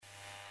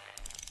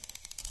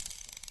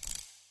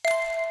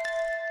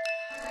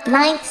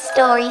Ninth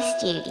Story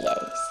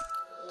Studios,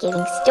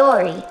 giving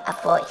story a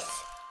voice.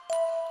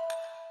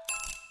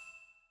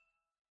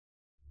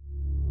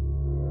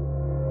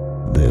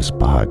 This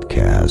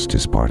podcast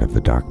is part of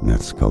the Dark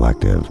Myths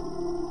Collective.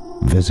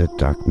 Visit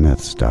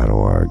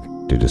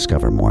darkmyths.org to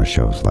discover more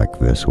shows like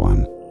this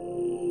one.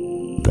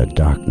 The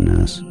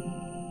darkness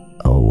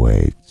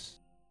awaits.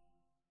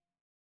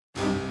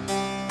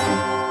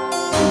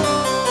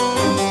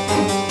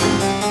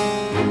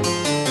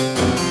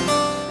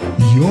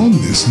 You're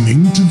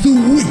listening to The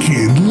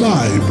Wicked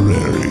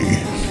Library.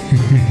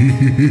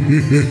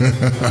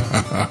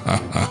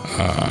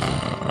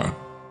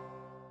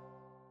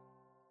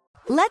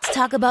 Let's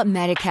talk about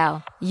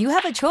Medi-Cal. You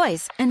have a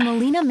choice, and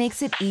Molina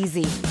makes it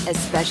easy,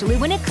 especially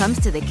when it comes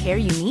to the care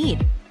you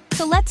need.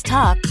 So let's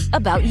talk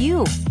about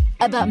you,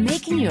 about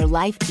making your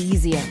life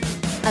easier,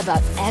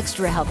 about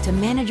extra help to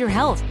manage your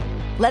health.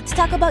 Let's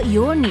talk about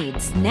your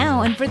needs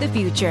now and for the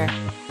future.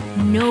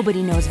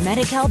 Nobody knows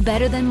Medi-Cal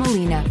better than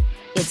Molina.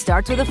 It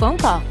starts with a phone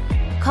call.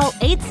 Call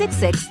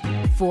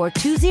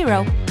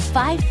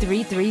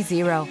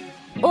 866-420-5330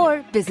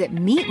 or visit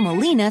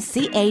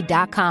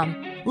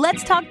meetmolinaca.com.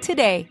 Let's talk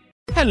today.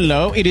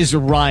 Hello, it is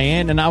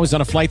Ryan, and I was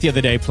on a flight the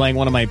other day playing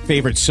one of my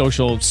favorite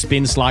social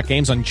spin slot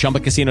games on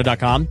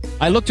ChumbaCasino.com.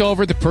 I looked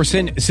over at the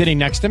person sitting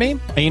next to me,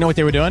 and you know what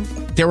they were doing?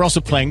 They were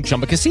also playing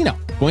Chumba Casino.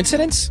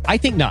 Coincidence? I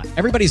think not.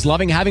 Everybody's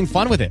loving having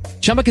fun with it.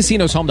 Chumba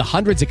Casino is home to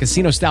hundreds of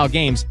casino-style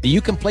games that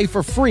you can play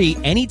for free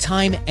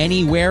anytime,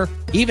 anywhere,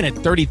 even at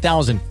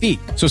 30,000 feet.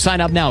 So sign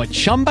up now at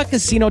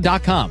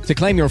ChumbaCasino.com to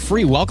claim your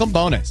free welcome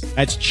bonus.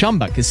 That's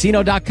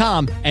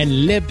ChumbaCasino.com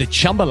and live the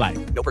Chumba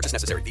life. No purchase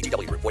necessary.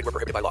 VGW. Void where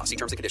prohibited by law. See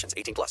terms and conditions.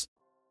 18+.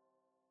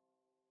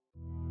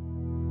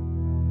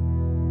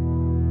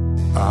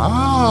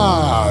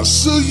 Ah,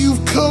 so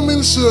you've come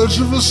in search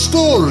of a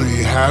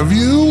story, have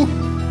you?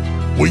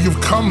 Well, you've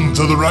come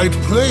to the right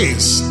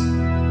place.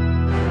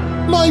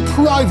 My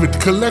private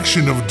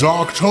collection of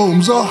dark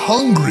tomes are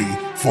hungry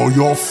for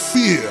your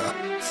fear,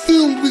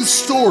 filled with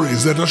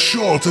stories that are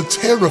sure to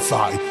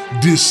terrify,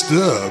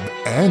 disturb,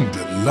 and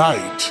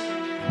delight.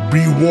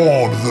 Be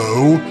warned,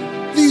 though,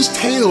 these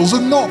tales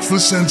are not for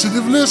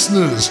sensitive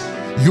listeners.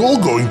 You're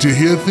going to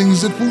hear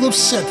things that will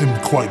upset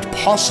and quite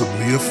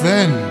possibly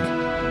offend.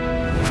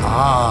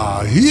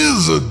 Ah,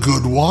 here's a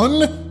good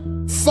one.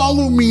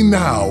 Follow me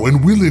now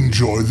and we'll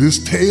enjoy this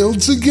tale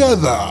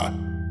together.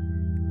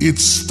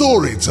 It's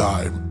story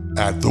time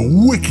at the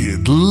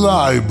Wicked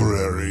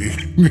Library.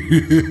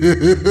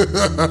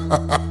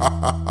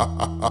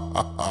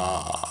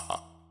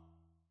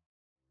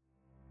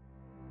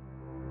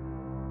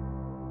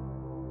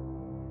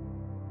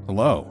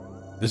 Hello,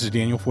 this is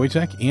Daniel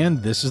Foytik,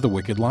 and this is the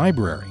Wicked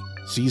Library,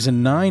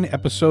 Season 9,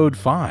 Episode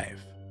 5.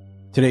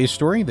 Today's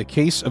story, The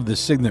Case of the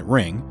Signet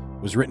Ring,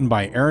 was written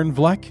by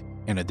Vlek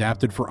and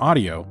adapted for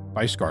audio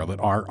by Scarlett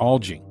R.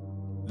 Algee.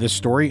 This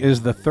story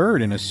is the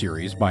third in a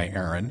series by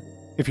Aaron.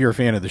 If you're a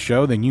fan of the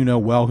show, then you know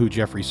well who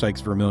Geoffrey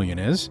Sykes Vermillion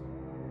is.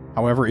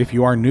 However, if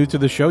you are new to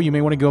the show, you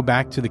may want to go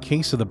back to The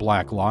Case of the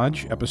Black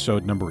Lodge,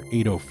 episode number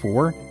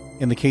 804,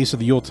 and The Case of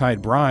the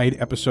Yuletide Bride,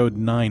 episode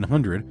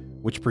 900,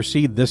 which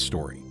precede this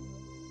story.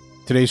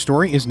 Today's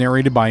story is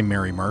narrated by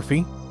Mary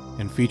Murphy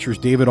and features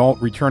David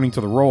Ault returning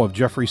to the role of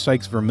Geoffrey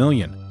Sykes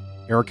Vermillion,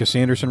 Erika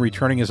Sanderson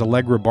returning as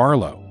Allegra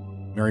Barlowe,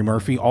 Mary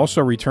Murphy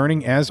also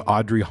returning as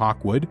Audrey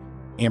Hawkwoode,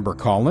 Amber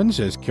Collins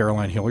as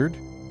Caroline Hillard,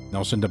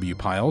 Nelson W.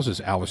 Pyles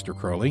as Aleister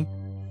Crowley,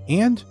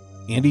 and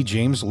Andy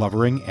James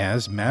Lovering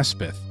as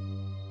Maspeth.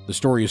 The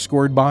story is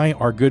scored by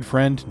our good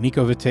friend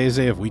Nico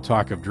Vettese of We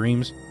Talk of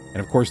Dreams,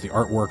 and of course the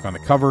artwork on the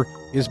cover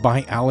is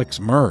by Alex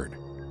Murd.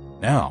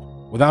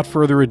 Now, without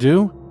further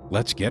ado,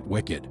 let's get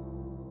wicked.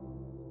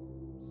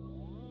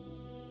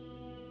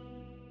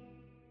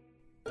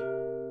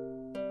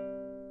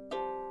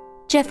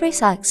 Geoffrey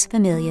Sykes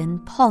Vermillion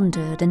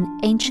pondered an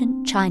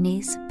ancient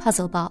Chinese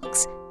puzzle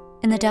box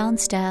in the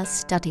downstairs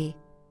study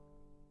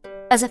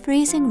as a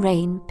freezing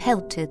rain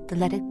pelted the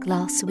leaded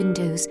glass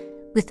windows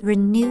with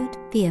renewed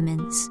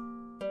vehemence.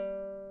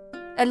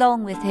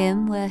 Along with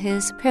him were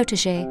his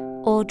protégée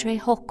Audrey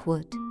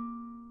Hawkwoode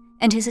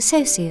and his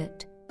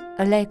associate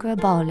Allegra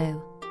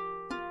Barlowe.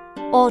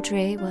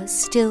 Audrey was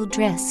still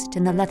dressed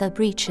in the leather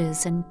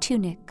breeches and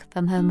tunic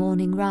from her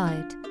morning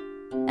ride,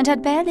 and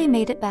had barely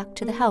made it back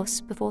to the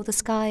house before the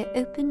sky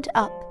opened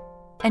up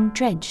and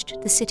drenched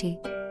the city.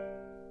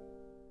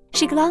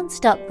 She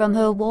glanced up from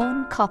her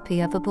worn copy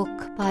of a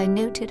book by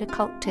noted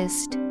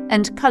occultist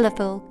and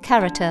colourful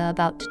character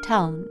about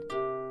town,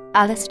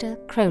 Aleister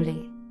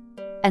Crowley,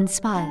 and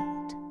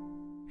smiled.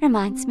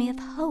 "Reminds me of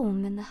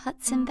home in the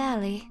Hudson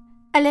Valley."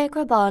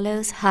 Allegra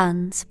Barlowe's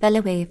hands fell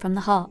away from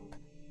the harp,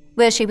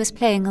 where she was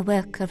playing a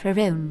work of her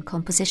own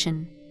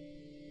composition.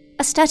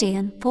 A study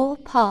in 4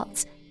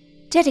 parts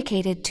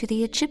dedicated to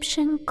the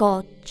Egyptian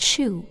god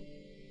Shu,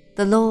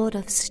 the lord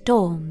of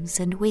storms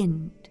and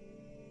wind.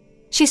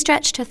 She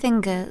stretched her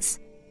fingers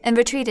and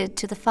retreated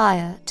to the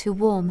fire to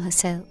warm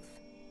herself.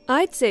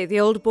 I'd say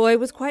the old boy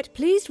was quite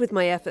pleased with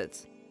my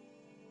efforts.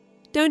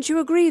 Don't you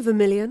agree,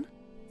 Vermillion?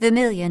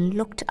 Vermillion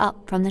looked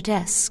up from the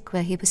desk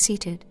where he was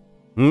seated.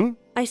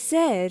 I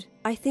said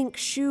I think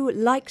Shu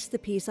likes the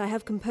piece I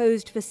have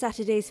composed for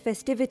Saturday's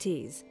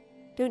festivities.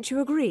 Don't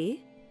you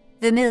agree?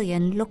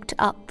 Vermillion looked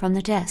up from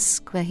the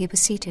desk where he was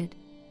seated.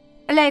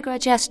 Allegra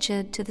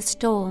gestured to the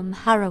storm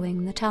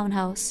harrowing the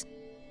townhouse.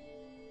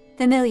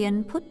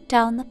 Vermillion put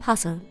down the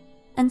puzzle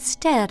and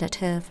stared at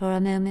her for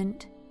a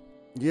moment.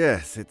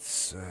 Yes,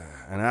 it's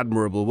an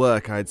admirable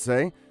work, I'd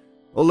say.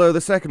 Although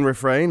the second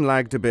refrain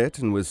lagged a bit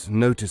and was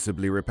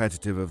noticeably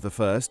repetitive of the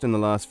first in the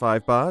last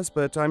 5 bars,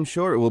 but I'm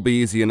sure it will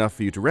be easy enough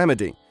for you to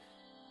remedy.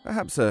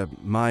 Perhaps a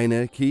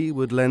minor key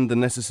would lend the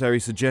necessary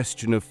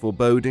suggestion of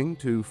foreboding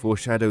to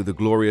foreshadow the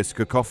glorious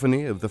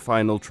cacophony of the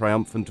final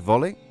triumphant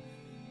volley.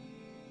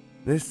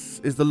 This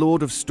is the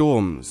Lord of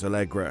Storms,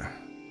 Allegra,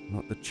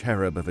 not the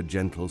cherub of a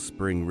gentle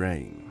spring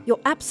rain.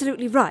 You're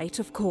absolutely right,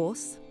 of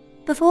course.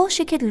 Before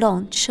she could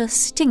launch a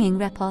stinging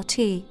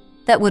repartee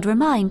that would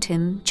remind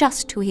him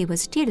just who he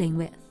was dealing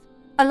with,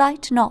 a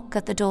light knock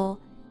at the door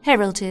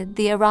heralded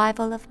the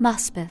arrival of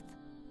Maspeth,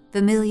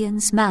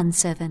 Vermillion's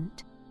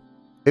manservant.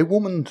 A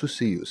woman to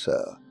see you,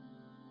 sir.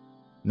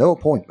 No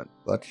appointment,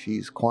 but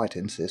she's quite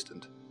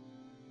insistent.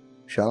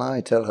 Shall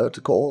I tell her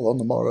to call on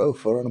the morrow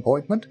for an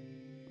appointment?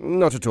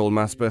 Not at all,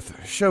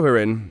 Maspeth. Show her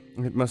in.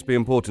 It must be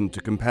important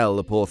to compel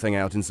the poor thing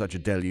out in such a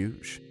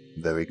deluge.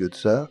 Very good,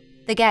 sir.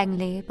 The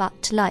gangly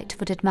but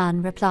light-footed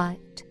man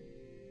replied,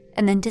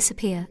 and then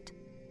disappeared.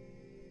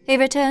 He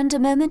returned a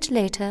moment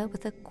later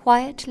with a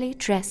quietly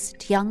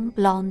dressed young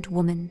blonde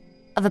woman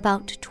of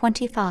about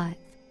 25,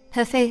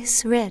 her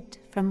face red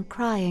from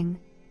crying,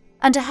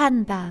 and a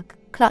handbag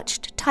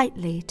clutched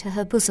tightly to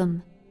her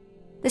bosom.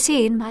 The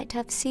scene might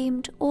have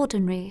seemed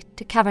ordinary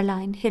to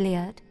Caroline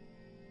Hillard.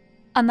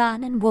 A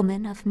man and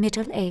woman of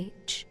middle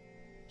age,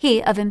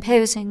 he of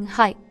imposing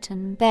height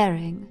and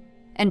bearing,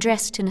 and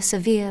dressed in a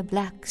severe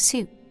black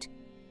suit,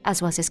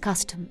 as was his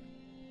custom.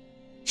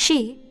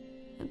 She,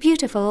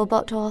 beautiful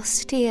but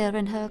austere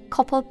in her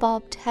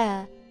copper-bobbed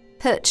hair,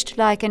 perched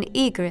like an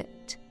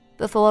egret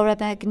before a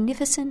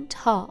magnificent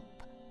harp,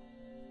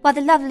 while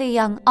the lovely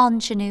young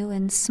ingenue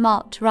in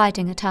smart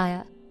riding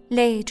attire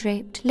lay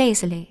draped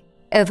lazily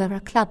over a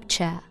club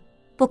chair,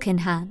 book in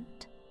hand.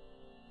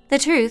 The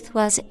truth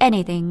was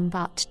anything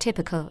but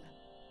typical,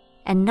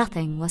 and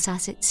nothing was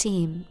as it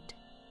seemed.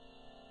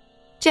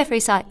 Geoffrey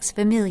Sykes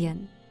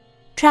Vermillion,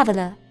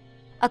 traveller,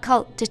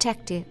 occult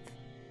detective,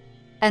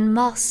 and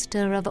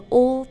master of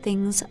all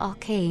things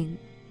arcane,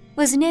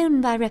 was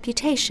known by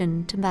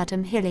reputation to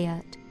Madame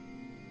Hillard,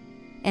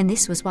 and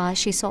this was why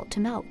she sought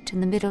him out in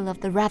the middle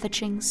of the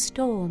ravaging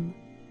storm.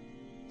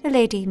 The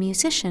lady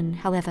musician,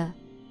 however,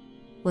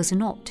 was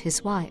not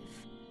his wife,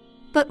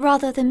 but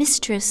rather the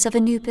mistress of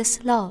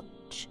Anubis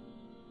Lodge,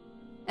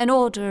 an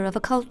order of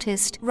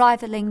occultists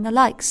rivaling the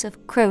likes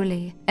of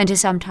Crowley and his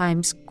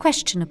sometimes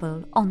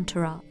questionable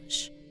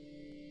entourage.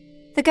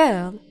 The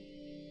girl,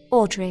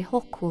 Audrey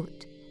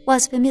Hawkwoode,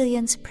 was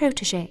Vermillion's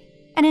protégée,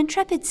 an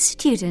intrepid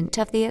student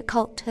of the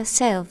occult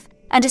herself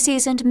and a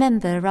seasoned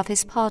member of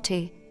his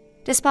party,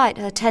 despite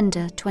her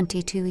tender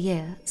 22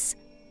 years.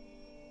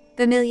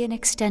 Vermillion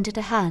extended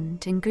a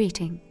hand in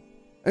greeting.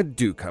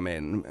 Do come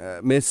in,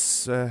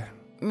 Miss...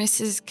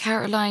 Mrs.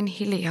 Caroline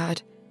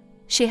Hillard.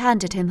 She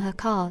handed him her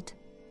card.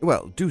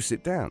 Well, do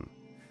sit down.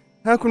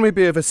 How can we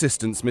be of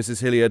assistance,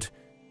 Mrs. Hillard?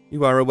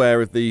 You are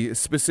aware of the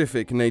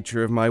specific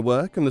nature of my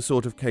work and the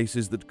sort of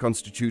cases that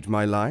constitute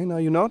my line,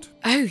 are you not?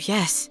 Oh,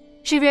 yes.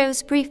 She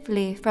rose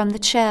briefly from the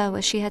chair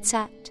where she had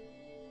sat,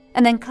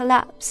 and then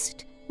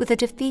collapsed with a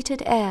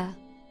defeated air,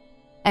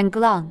 and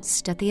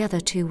glanced at the other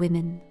 2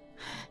 women.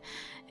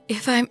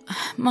 If I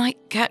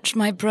might catch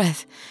my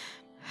breath,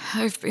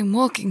 I've been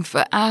walking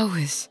for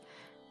hours.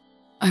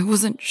 I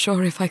wasn't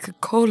sure if I could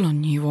call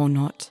on you or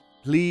not.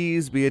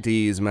 Please be at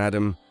ease,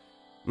 madam.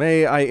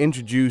 May I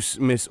introduce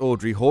Miss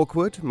Audrey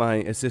Hawkwoode, my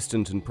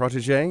assistant and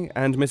protégée,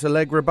 and Miss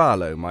Allegra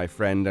Barlowe, my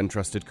friend and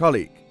trusted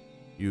colleague.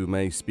 You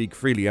may speak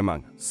freely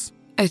among us.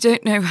 I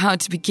don't know how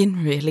to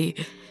begin, really.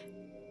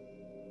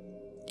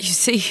 You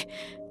see,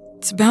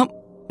 it's about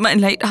my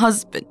late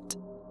husband.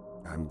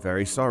 I'm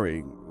very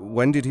sorry.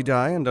 When did he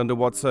die and under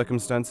what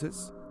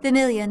circumstances?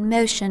 Vermillion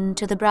motioned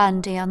to the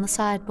brandy on the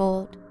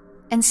sideboard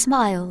and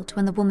smiled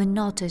when the woman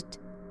nodded.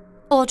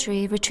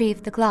 Audrey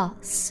retrieved the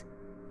glass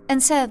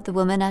and served the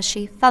woman as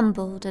she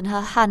fumbled in her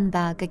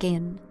handbag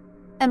again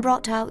and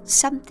brought out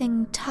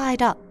something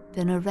tied up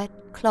in a red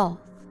cloth.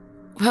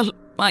 Well,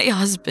 my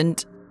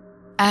husband,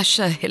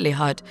 Aleister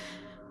Hillard,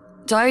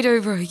 died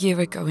over a year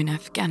ago in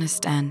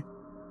Afghanistan.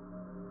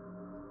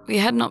 We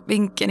had not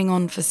been getting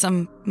on for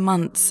some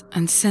months,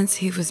 and since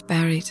he was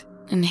buried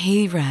in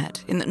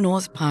Herat in the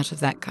north part of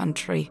that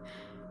country,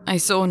 I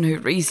saw no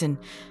reason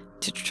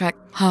to trek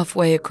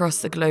halfway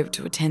across the globe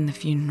to attend the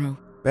funeral.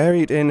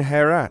 Buried in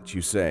Herat,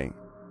 you say?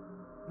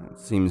 That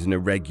seems an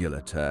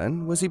irregular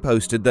turn. Was he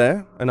posted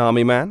there, an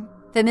army man?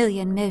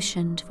 Vermillion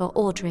motioned for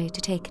Audrey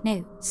to take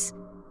notes.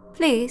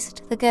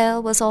 Pleased, the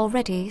girl was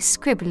already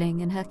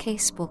scribbling in her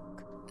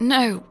casebook.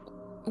 No,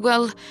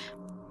 well,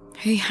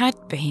 he had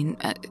been,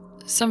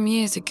 some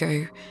years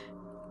ago.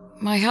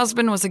 My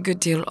husband was a good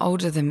deal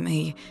older than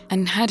me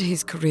and had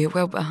his career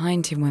well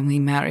behind him when we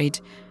married.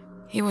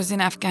 He was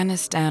in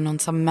Afghanistan on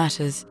some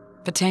matters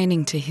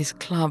pertaining to his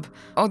club,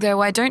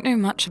 although I don't know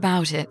much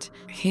about it.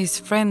 His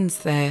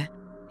friends there,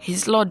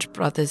 his lodge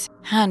brothers,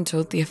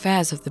 handled the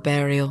affairs of the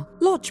burial.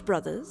 Lodge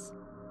brothers?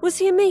 Was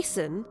he a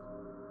mason?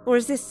 Or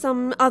is this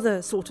some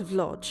other sort of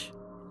lodge?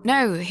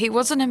 No, he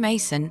wasn't a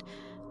mason.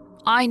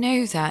 I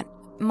know that.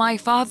 My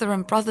father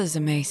and brothers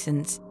are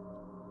masons,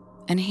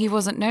 and he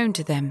wasn't known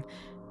to them.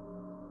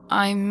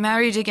 I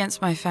married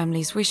against my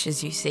family's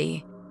wishes, you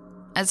see.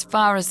 As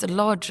far as the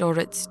lodge or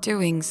its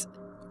doings,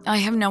 I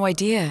have no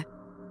idea,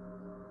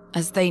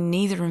 as they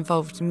neither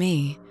involved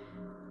me,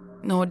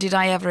 nor did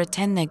I ever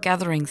attend their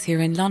gatherings here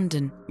in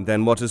London.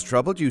 Then what has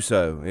troubled you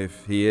so,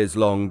 if he is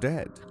long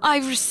dead? I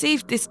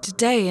received this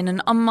today in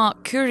an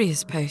unmarked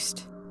courier's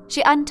post.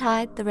 She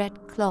untied the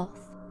red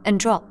cloth and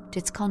dropped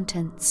its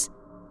contents.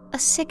 A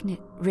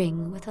signet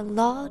ring with a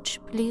large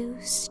blue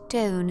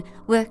stone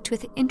worked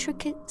with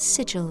intricate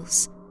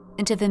sigils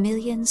into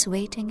Vermillion's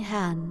waiting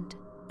hand.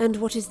 And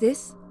what is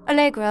this?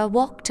 Allegra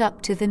walked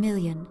up to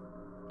Vermillion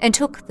and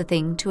took the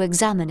thing to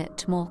examine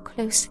it more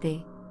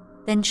closely,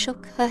 then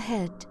shook her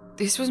head.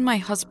 This was my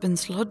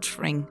husband's lodge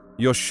ring.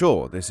 You're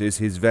sure this is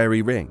his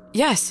very ring?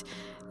 Yes.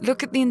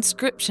 Look at the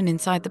inscription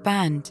inside the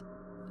band.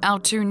 Our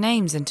two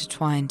names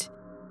intertwined.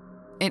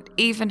 It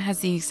even has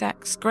the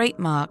exact scrape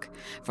mark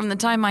from the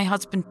time my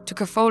husband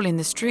took a fall in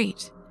the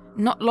street,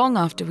 not long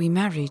after we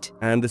married.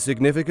 And the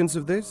significance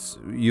of this?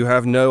 You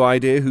have no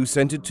idea who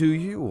sent it to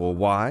you, or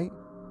why?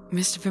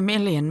 Mr.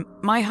 Vermillion,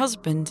 my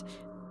husband,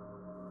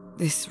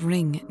 this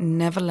ring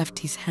never left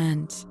his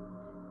hands.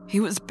 He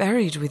was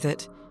buried with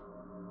it.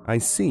 I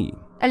see.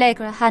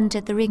 Allegra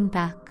handed the ring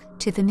back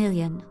to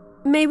Vermillion.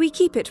 May we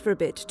keep it for a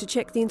bit to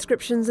check the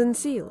inscriptions and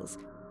seals?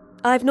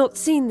 I've not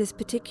seen this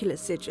particular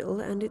sigil,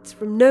 and it's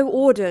from no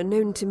order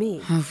known to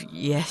me. Oh,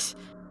 yes.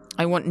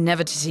 I want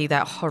never to see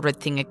that horrid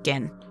thing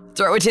again.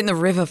 Throw it in the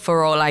river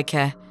for all I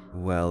care.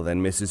 Well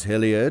then, Mrs.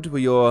 Hillard, were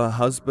your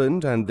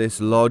husband and this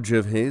lodge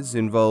of his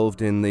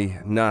involved in the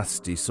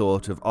nasty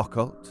sort of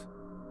occult?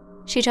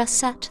 She just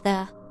sat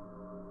there,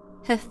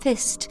 her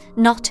fist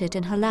knotted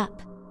in her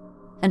lap,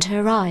 and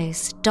her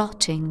eyes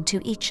darting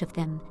to each of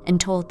them and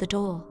toward the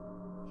door,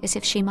 as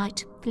if she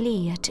might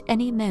flee at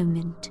any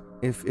moment.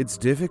 If it's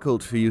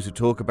difficult for you to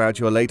talk about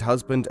your late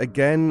husband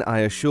again, I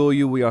assure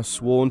you we are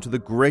sworn to the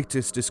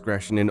greatest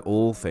discretion in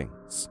all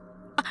things.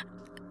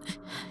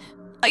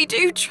 I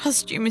do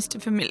trust you,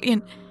 Mr.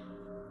 Vermillion.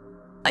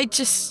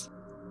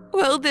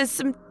 There's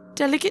some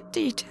delicate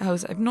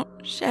details I've not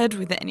shared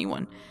with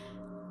anyone.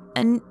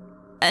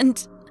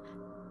 And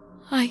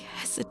I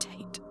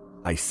hesitate.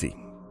 I see.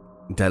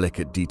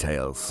 Delicate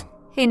details.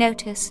 He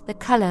noticed the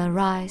colour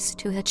rise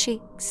to her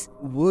cheeks.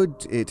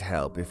 Would it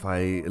help if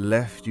I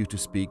left you to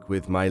speak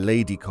with my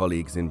lady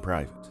colleagues in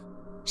private?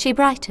 She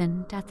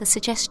brightened at the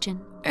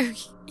suggestion. Oh,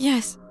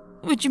 yes.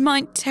 Would you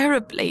mind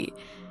terribly?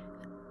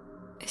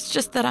 It's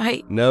just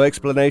that No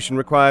explanation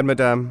required,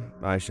 madame.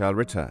 I shall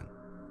return.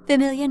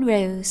 Vermillion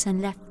rose and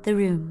left the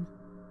room,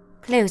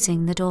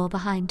 closing the door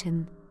behind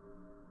him.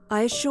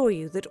 I assure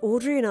you that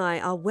Audrey and I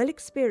are well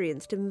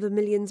experienced in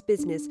Vermillion's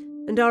business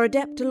and are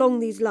adept along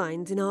these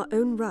lines in our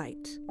own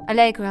right.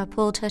 Allegra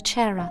pulled her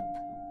chair up,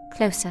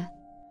 closer.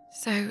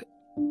 So,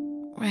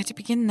 where to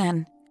begin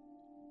then?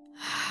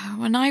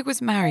 When I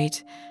was married,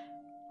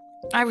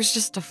 I was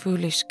just a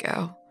foolish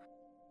girl.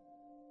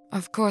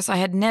 Of course, I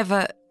had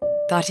never,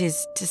 that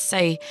is to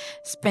say,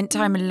 spent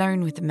time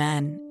alone with a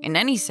man, in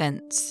any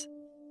sense.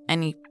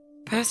 Any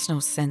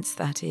personal sense,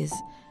 that is.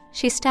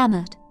 She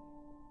stammered,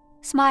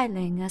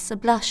 smiling as a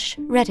blush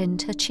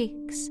reddened her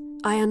cheeks.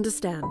 I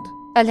understand.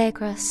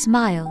 Allegra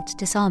smiled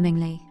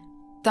disarmingly.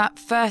 That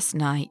first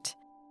night,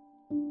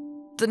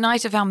 the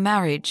night of our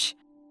marriage,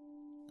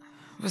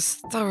 was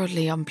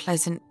thoroughly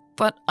unpleasant,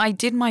 but I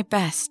did my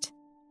best.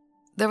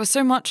 There was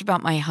so much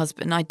about my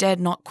husband I dared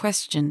not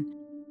question.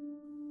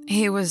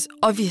 He was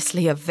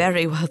obviously a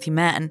very wealthy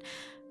man,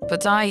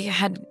 but I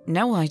had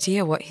no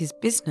idea what his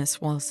business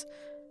was.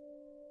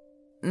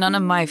 None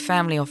of my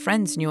family or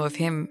friends knew of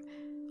him,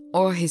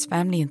 or his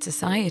family in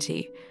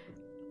society.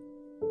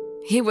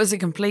 He was a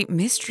complete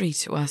mystery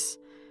to us.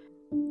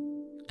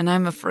 And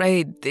I'm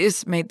afraid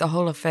this made the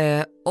whole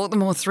affair all the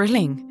more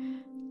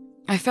thrilling.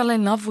 I fell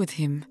in love with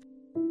him.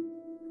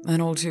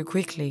 And all too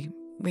quickly,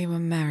 we were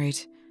married.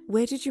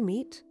 Where did you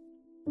meet?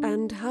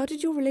 And how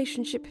did your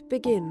relationship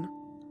begin?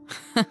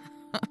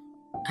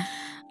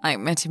 I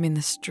met him in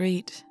the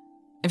street,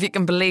 if you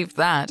can believe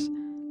that.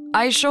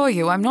 I assure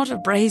you, I'm not a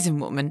brazen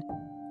woman.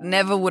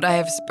 Never would I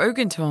have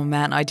spoken to a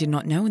man I did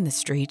not know in the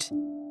street.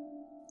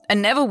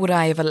 And never would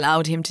I have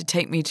allowed him to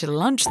take me to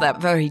lunch that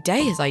very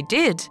day as I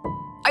did.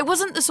 I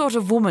wasn't the sort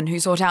of woman who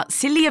sought out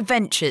silly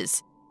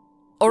adventures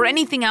or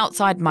anything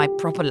outside my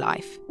proper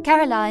life.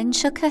 Caroline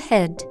shook her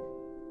head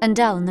and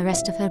downed the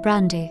rest of her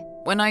brandy.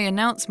 When I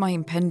announced my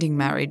impending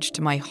marriage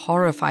to my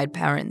horrified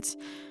parents,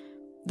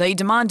 they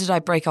demanded I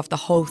break off the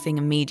whole thing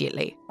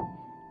immediately.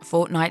 A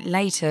fortnight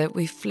later,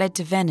 we fled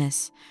to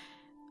Venice,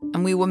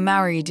 and we were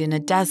married in a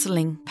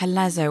dazzling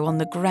palazzo on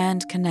the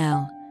Grand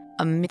Canal,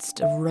 amidst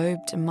a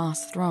robed and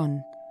masked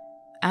throng,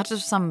 out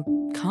of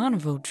some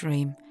carnival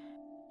dream.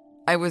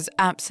 I was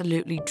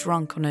absolutely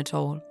drunk on it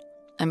all,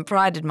 and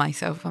prided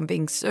myself on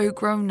being so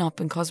grown up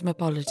and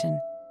cosmopolitan.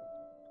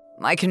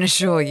 I can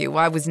assure you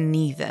I was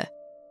neither.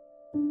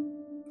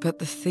 But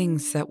the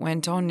things that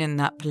went on in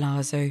that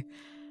palazzo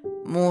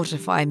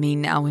mortify me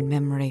now in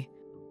memory.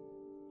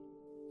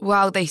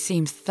 While they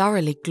seemed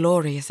thoroughly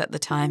glorious at the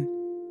time,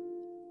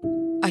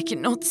 I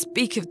cannot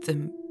speak of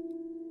them,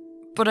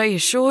 but I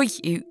assure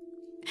you...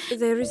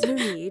 There is no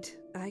need.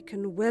 I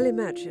can well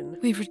imagine.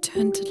 We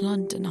returned to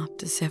London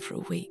after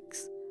several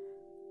weeks.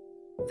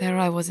 There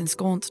I was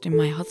ensconced in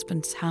my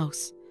husband's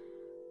house,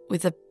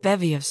 with a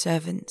bevy of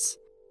servants.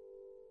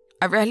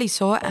 I rarely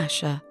saw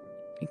Asher,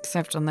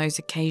 except on those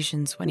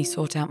occasions when he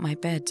sought out my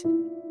bed.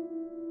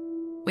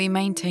 We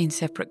maintained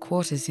separate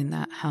quarters in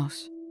that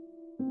house.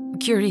 The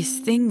curious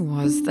thing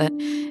was that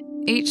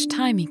each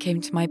time he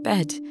came to my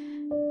bed,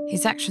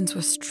 his actions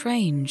were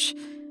strange,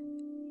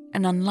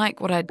 and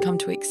unlike what I'd come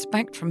to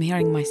expect from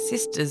hearing my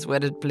sister's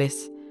wedded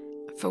bliss.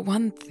 For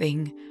one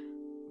thing,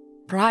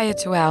 prior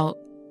to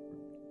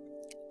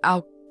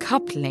our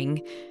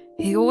coupling,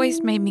 he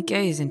always made me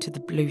gaze into the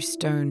blue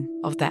stone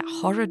of that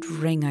horrid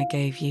ring I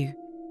gave you.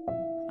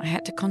 I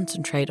had to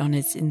concentrate on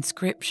its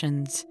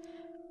inscriptions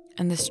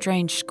and the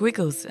strange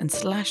squiggles and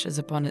slashes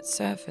upon its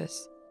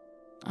surface.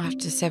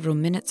 After several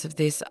minutes of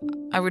this,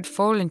 I would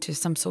fall into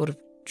some sort of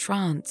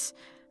trance,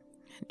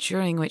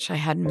 during which I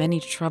had many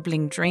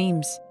troubling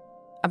dreams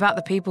about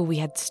the people we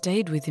had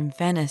stayed with in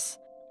Venice.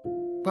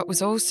 What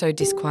was also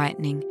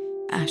disquieting,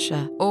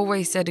 Asher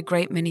always said a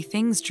great many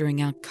things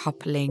during our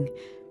coupling.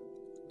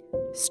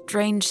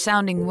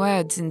 Strange-sounding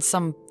words in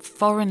some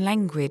foreign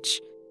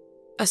language,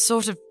 a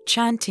sort of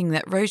chanting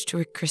that rose to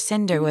a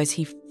crescendo as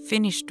he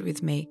finished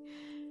with me,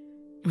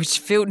 which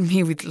filled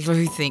me with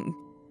loathing.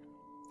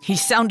 He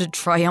sounded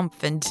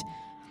triumphant,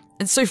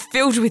 and so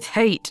filled with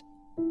hate.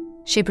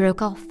 She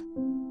broke off,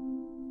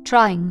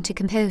 trying to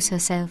compose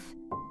herself.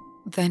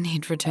 Then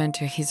he'd return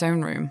to his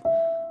own room,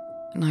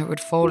 and I would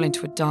fall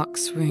into a dark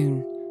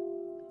swoon,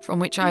 from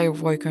which I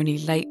awoke only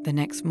late the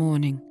next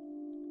morning.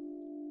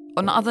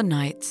 On other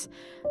nights,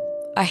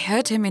 I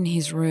heard him in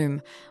his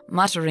room,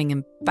 muttering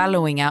and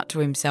bellowing out to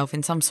himself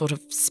in some sort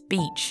of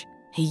speech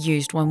he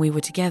used when we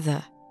were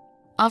together.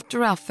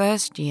 After our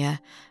first year,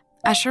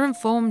 Asher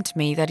informed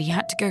me that he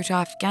had to go to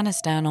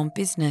Afghanistan on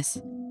business.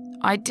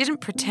 I didn't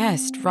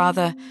protest,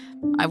 rather,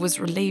 I was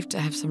relieved to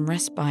have some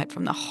respite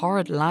from the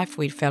horrid life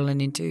we'd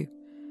fallen into.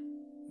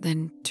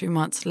 Then, 2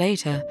 months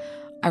later,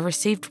 I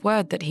received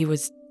word that he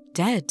was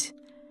dead.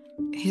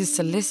 His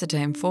solicitor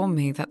informed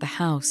me that the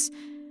house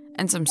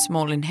and some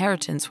small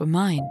inheritance were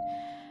mine,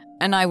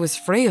 and I was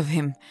free of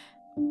him.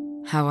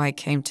 How I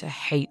came to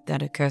hate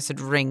that accursed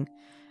ring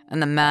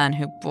and the man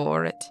who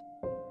bore it.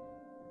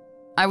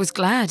 I was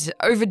glad,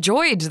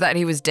 overjoyed that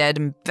he was dead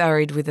and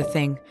buried with the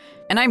thing,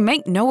 and I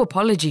make no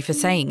apology for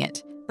saying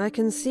it. I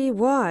can see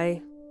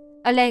why.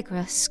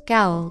 Allegra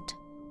scowled.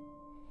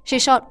 She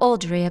shot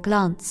Audrey a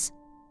glance,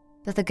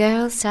 but the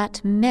girl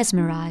sat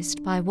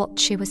mesmerized by what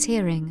she was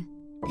hearing.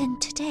 Then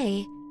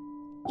today,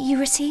 you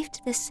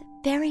received this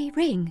very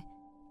ring.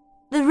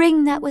 The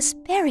ring that was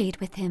buried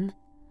with him.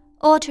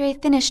 Audrey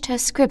finished her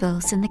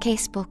scribbles in the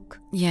casebook.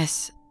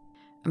 Yes,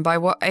 and by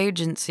what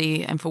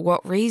agency and for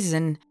what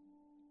reason,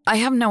 I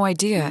have no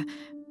idea.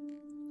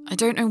 I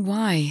don't know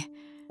why,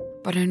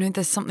 but I know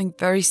there's something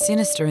very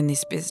sinister in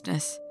this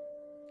business.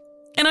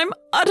 And I'm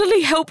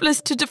utterly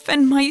helpless to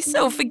defend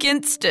myself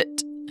against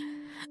it.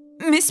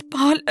 Miss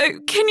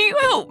Barlowe, can you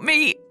help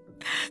me?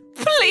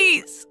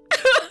 Please.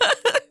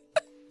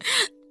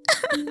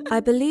 I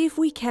believe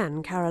we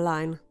can,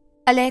 Caroline.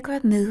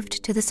 Allegra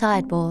moved to the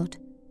sideboard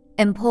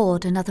and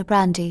poured another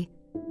brandy,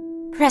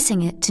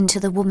 pressing it into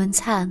the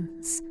woman's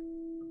hands.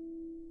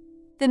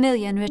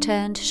 Vermillion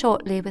returned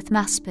shortly with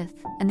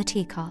Maspeth and the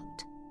teacot.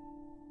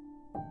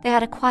 They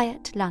had a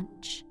quiet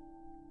lunch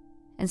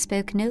and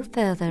spoke no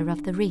further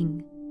of the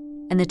ring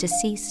and the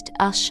deceased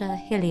usher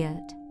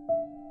Hillard.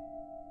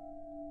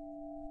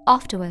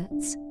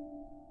 Afterwards,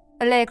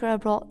 Allegra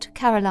brought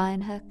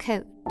Caroline her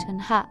coat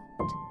and hat,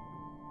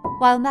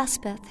 while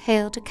Maspeth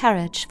hailed a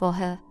carriage for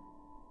her.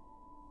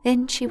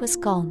 Then she was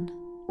gone,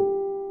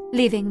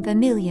 leaving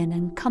Vermillion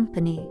and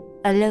company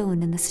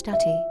alone in the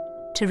study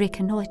to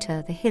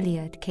reconnoitre the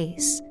Hillard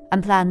case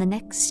and plan the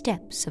next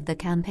steps of the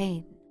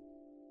campaign.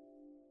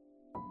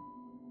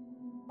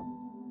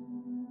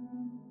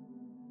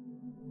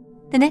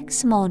 The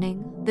next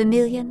morning,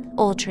 Vermillion,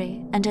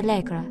 Audrey, and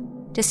Allegra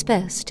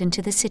dispersed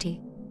into the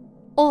city.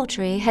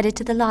 Audrey headed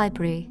to the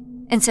library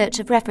in search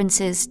of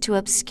references to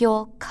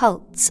obscure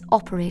cults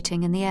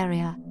operating in the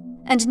area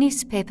and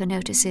newspaper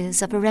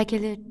notices of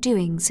irregular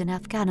doings in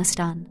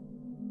Afghanistan.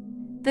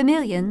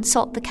 Vermillion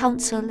sought the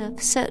counsel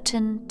of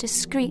certain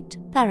discreet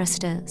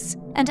barristers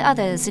and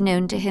others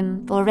known to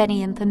him for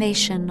any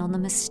information on the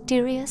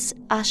mysterious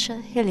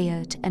Asher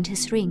Hillard and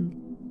his ring,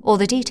 or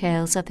the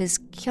details of his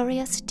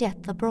curious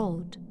death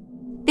abroad.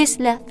 This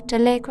left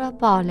Allegra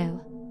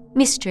Barlowe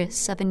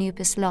mistress of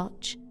Anubis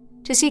Lodge,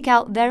 to seek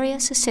out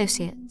various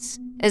associates,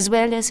 as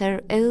well as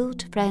her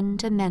old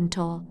friend and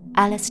mentor,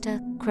 Aleister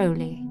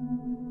Crowley.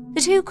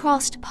 The two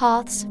crossed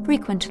paths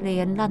frequently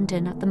in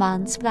London at the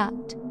man's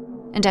flat,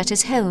 and at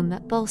his home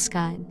at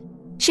Boleskine.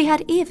 She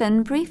had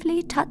even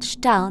briefly touched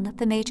down at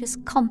the Major's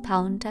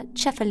compound at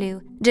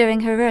Cefalù during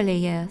her early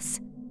years,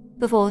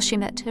 before she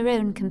met her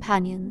own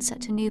companions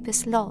at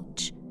Anubis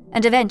Lodge,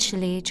 and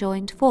eventually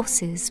joined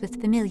forces with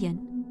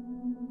Vermillion.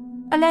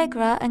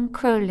 Allegra and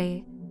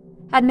Crowley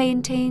had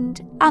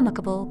maintained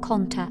amicable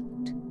contact,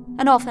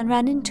 and often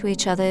ran into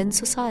each other in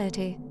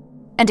society,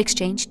 and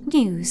exchanged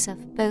news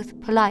of both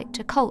polite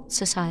occult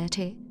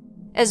society,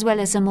 as well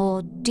as the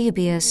more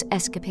dubious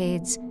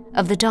escapades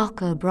of the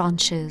darker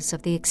branches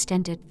of the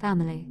extended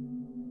family.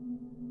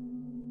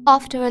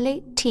 After a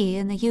late tea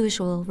and the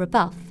usual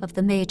rebuff of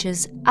the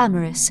Major's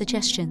amorous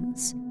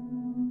suggestions,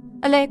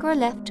 Allegra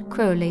left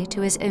Crowley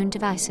to his own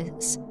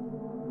devices,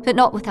 but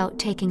not without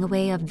taking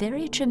away a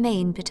very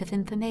germane bit of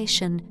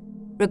information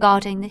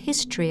regarding the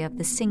history of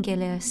the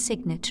singular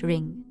signet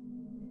ring.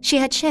 She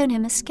had shown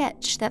him a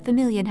sketch that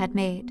Vermillion had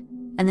made,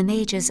 and the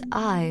Major's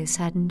eyes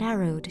had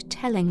narrowed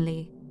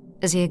tellingly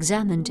as he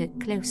examined it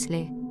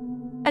closely.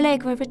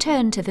 Allegra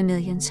returned to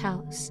Vermillion's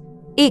house,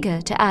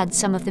 eager to add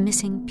some of the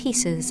missing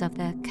pieces of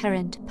their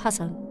current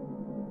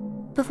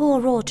puzzle.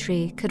 Before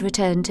Audrey could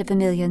return to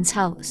Vermillion's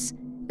house,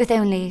 with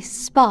only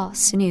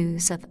sparse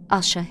news of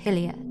Usher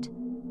Hillard,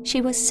 she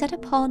was set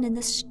upon in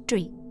the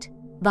street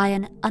by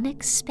an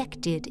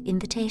unexpected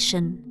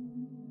invitation.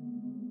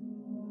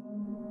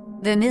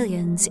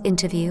 Vermillion's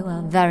interview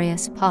of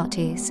various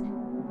parties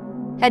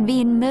had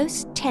been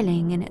most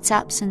telling in its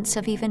absence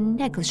of even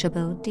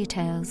negligible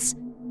details,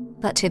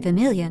 but to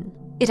Vermillion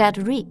it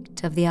had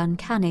reeked of the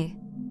uncanny.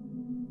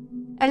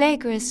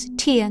 Allegra's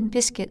tea and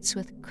biscuits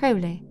with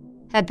Crowley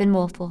had been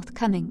more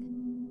forthcoming,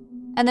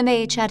 and the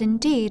mage had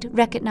indeed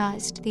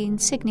recognized the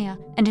insignia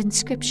and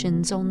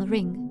inscriptions on the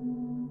ring.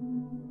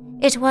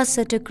 It was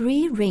the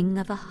degree ring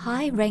of a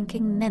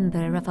high-ranking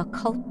member of a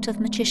cult of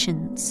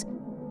magicians,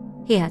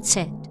 he had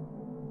said,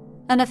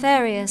 a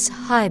nefarious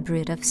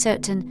hybrid of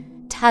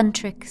certain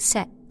tantric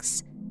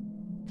sects,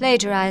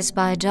 plagiarized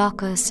by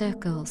darker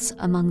circles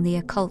among the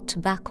occult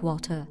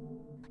backwater.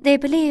 They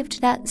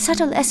believed that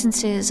subtle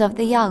essences of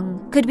the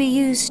young could be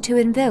used to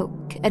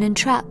invoke and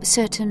entrap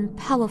certain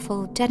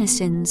powerful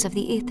denizens of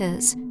the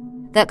ethers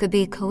that could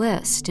be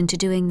coerced into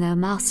doing their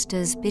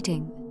master's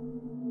bidding.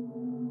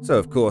 So,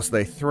 of course,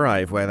 they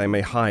thrive where they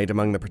may hide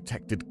among the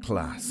protected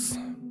class.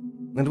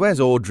 And where's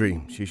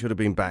Audrey? She should have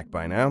been back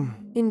by now.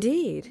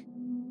 Indeed.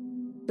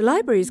 The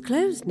library's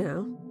closed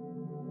now.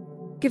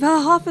 Give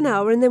her half an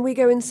hour and then we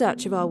go in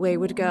search of our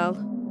wayward girl.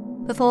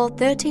 Before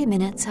 30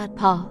 minutes had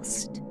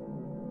passed,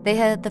 they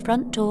heard the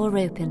front door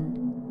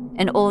open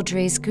and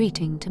Audrey's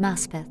greeting to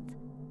Maspeth,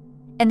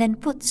 and then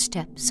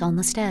footsteps on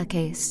the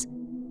staircase.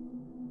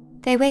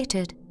 They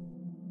waited,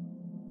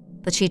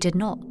 but she did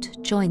not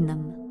join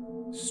them.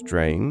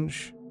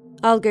 Strange.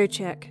 I'll go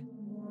check.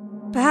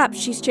 Perhaps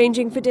she's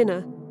changing for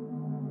dinner.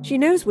 She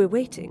knows we're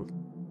waiting.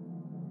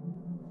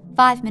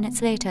 5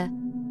 minutes later,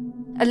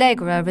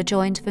 Allegra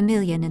rejoined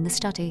Vermillion in the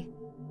study.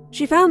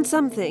 She found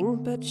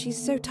something, but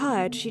she's so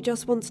tired she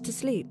just wants to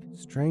sleep.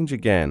 Strange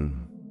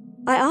again.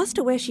 I asked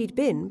her where she'd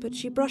been, but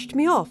she brushed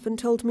me off and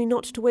told me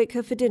not to wake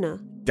her for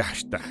dinner.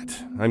 Dash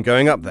that. I'm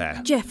going up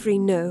there. Geoffrey,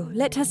 no.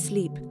 Let her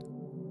sleep.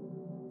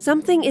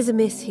 Something is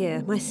amiss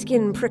here. My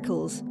skin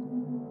prickles.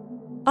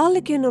 I'll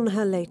look in on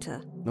her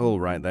later. All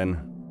right,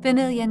 then.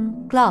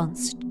 Vermillion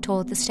glanced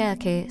toward the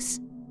staircase.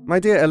 My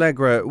dear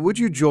Allegra, would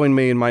you join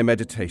me in my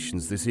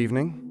meditations this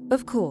evening?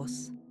 Of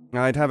course.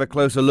 I'd have a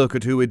closer look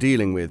at who we're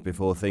dealing with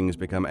before things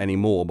become any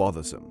more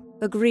bothersome.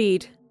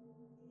 Agreed.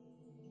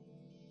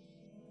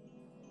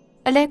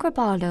 Allegra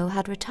Barlowe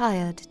had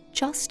retired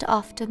just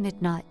after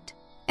midnight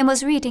and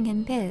was reading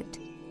in bed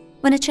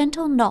when a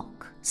gentle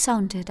knock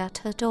sounded at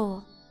her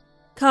door.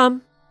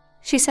 Come.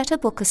 She set a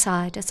book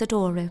aside as the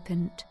door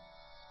opened,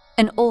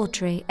 and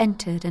Audrey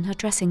entered in her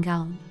dressing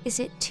gown. Is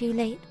it too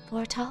late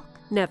for a talk?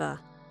 Never.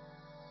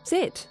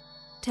 Sit.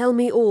 Tell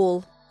me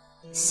all.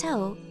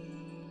 So,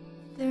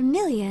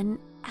 Vermillion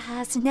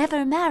has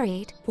never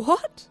married.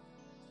 What?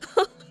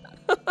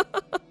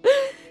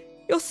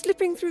 You're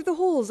slipping through the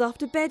halls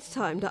after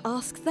bedtime to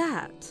ask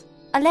that?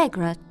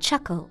 Allegra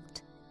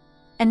chuckled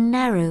and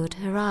narrowed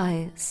her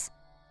eyes,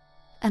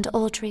 and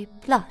Audrey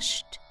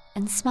blushed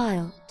and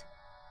smiled.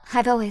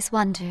 I've always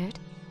wondered.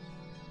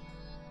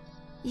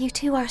 You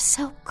two are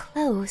so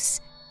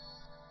close.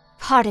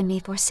 Pardon me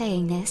for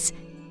saying this,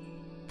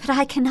 but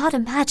I cannot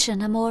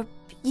imagine a more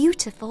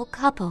beautiful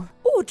couple.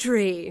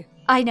 Audrey!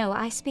 I know,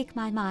 I speak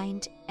my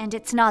mind, and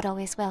it's not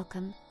always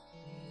welcome.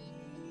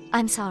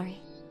 I'm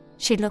sorry.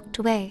 She looked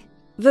away.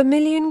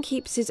 Vermillion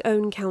keeps his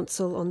own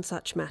counsel on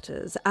such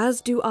matters, as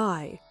do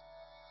I.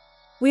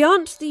 We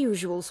aren't the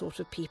usual sort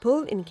of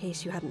people, in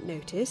case you hadn't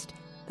noticed,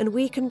 and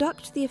we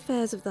conduct the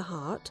affairs of the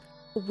heart,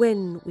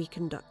 when we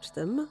conduct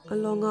them,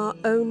 along our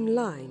own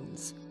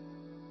lines.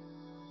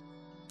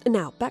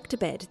 Now, back to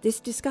bed. This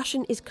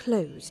discussion is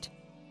closed.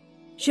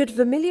 Should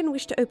Vermillion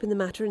wish to open the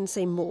matter and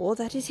say more,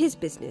 that is his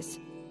business.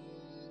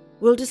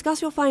 We'll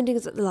discuss your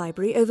findings at the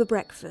library over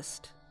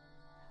breakfast.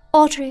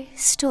 Audrey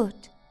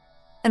stood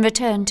and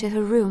returned to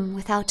her room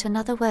without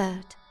another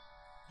word,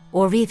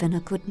 or even a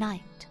good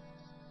night.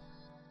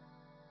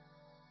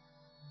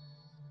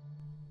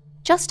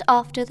 Just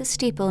after the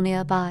steeple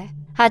nearby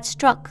had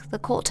struck the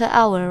quarter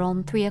hour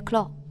on 3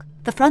 o'clock,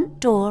 the front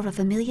door of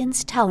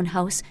Vermillion's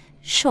townhouse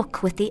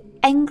shook with the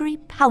angry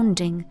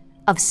pounding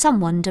of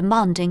someone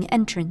demanding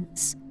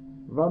entrance.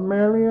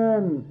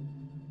 Vermillion,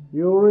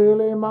 you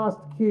really must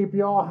keep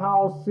your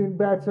house in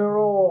better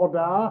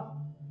order.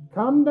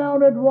 Come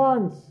down at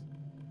once.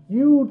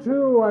 You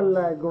too,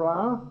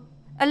 Allegra.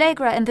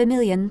 Allegra and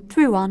Vermillion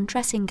threw on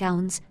dressing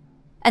gowns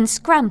and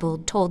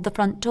scrambled toward the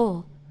front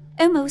door,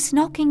 almost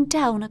knocking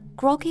down a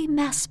groggy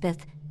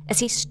Maspeth as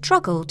he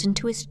struggled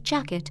into his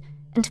jacket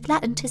and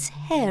flattened his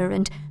hair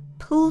and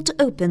pulled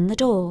open the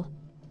door.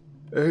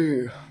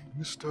 Hey,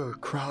 Mr.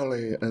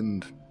 Crowley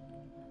and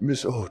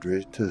Miss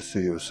Audrey to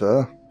see you,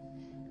 sir.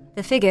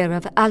 The figure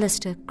of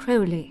Aleister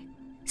Crowley,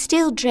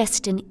 still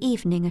dressed in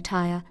evening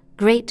attire,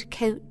 great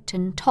coat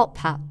and top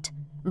hat,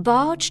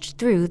 barged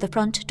through the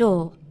front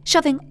door,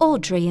 shoving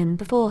Audrey in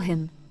before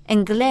him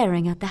and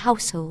glaring at the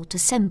household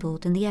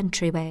assembled in the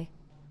entryway.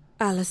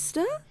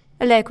 Aleister?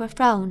 Allegra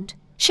frowned,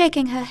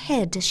 shaking her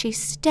head as she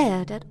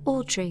stared at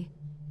Audrey.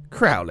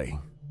 Crowley.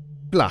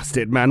 Blast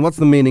it, man, what's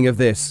the meaning of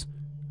this?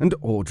 And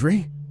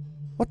Audrey?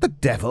 What the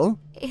devil?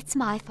 It's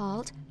my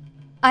fault.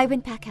 I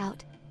went back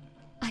out.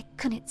 I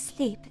couldn't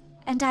sleep,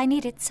 and I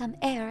needed some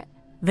air.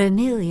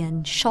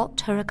 Vermillion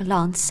shot her a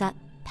glance that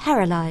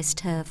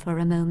paralyzed her for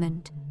a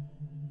moment,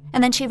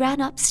 and then she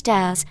ran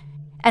upstairs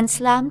and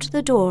slammed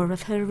the door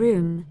of her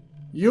room.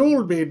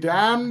 You'll be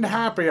damned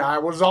happy I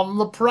was on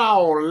the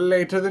prowl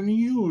later than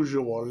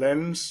usual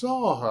and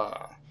saw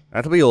her.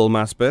 That'll be all,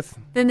 Maspeth.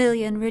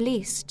 Vermillion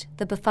released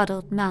the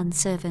befuddled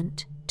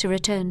manservant to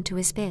return to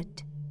his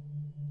bed.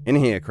 In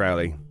here,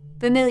 Crowley.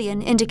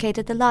 Vermillion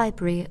indicated the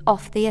library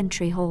off the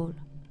entry hall.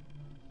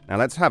 Now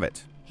let's have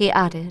it, he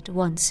added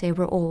once they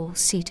were all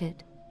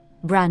seated,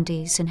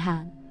 brandies in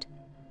hand.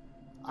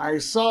 I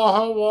saw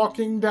her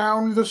walking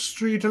down the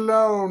street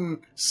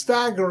alone,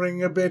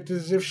 staggering a bit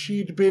as if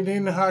she'd been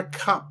in her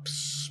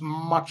cups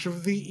much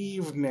of the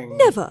evening.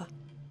 Never!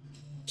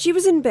 She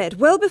was in bed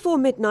well before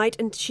midnight,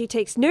 and she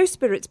takes no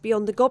spirits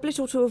beyond the goblet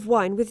or two of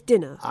wine with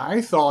dinner.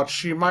 I thought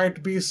she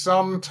might be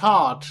some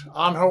tart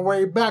on her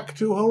way back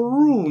to her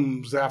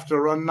rooms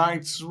after a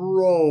night's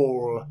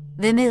roll.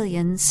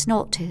 Vermillion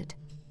snorted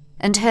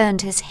and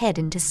turned his head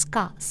in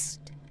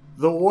disgust.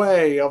 The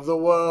way of the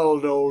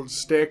world, old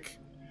stick.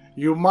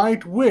 You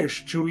might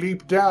wish to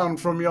leap down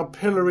from your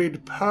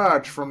pilloried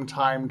perch from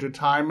time to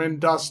time and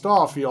dust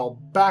off your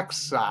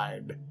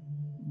backside.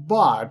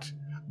 But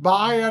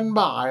by and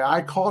by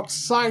I caught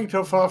sight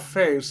of her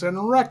face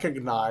and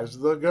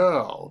recognized the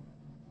girl.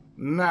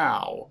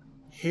 Now,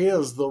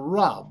 here's the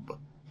rub.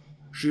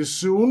 She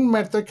soon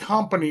met the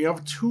company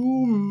of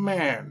 2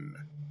 men.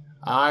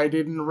 I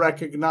didn't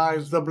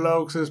recognize the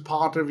blokes as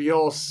part of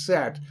your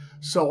set,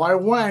 so I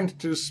went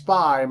to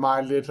spy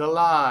my little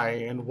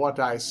eye, and what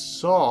I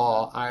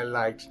saw I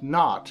liked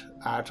not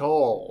at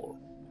all.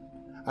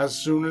 As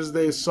soon as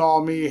they saw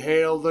me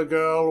hail the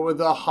girl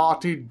with a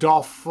hearty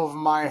doff of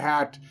my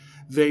hat,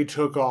 they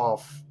took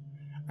off.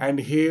 And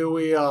here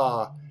we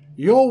are.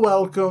 You're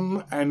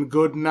welcome, and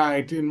good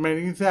night, and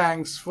many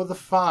thanks for the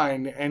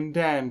fine and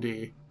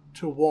dandy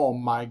to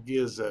warm my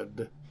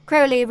gizzard.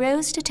 Crowley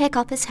rose to take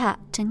off his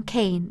hat and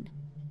cane,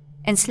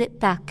 and slipped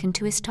back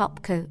into his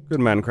topcoat.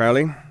 Good man,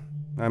 Crowley.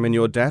 I'm in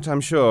your debt,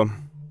 I'm sure.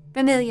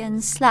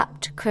 Vermillion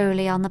slapped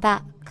Crowley on the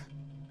back,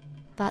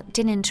 but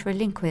didn't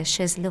relinquish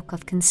his look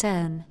of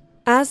concern.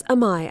 As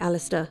am I,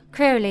 Aleister.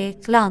 Crowley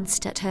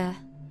glanced at her,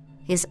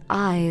 his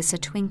eyes a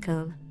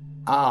twinkle.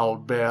 I'll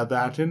bear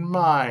that in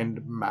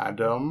mind,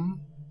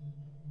 madam.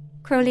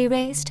 Crowley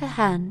raised her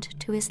hand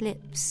to his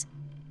lips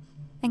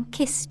and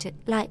kissed it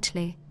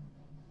lightly.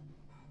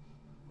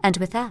 And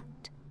with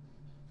that,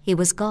 he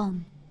was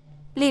gone,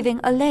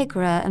 leaving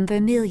Allegra and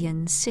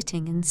Vermillion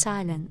sitting in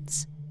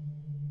silence.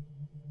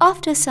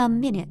 After some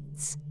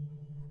minutes,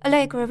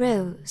 Allegra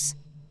rose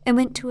and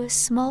went to a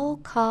small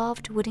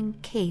carved wooden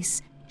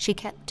case she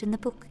kept in the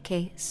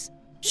bookcase.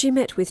 She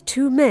met with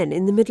 2 men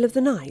in the middle of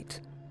the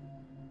night.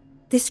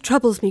 This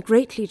troubles me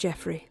greatly,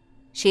 Geoffrey.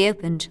 She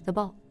opened the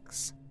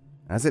box.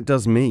 As it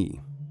does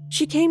me.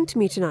 She came to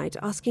me tonight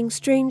asking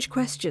strange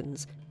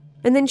questions,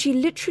 and then she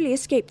literally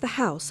escaped the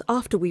house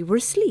after we were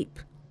asleep.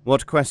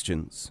 What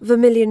questions?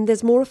 Vermillion,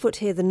 there's more afoot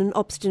here than an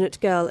obstinate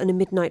girl and a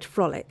midnight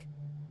frolic.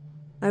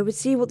 I would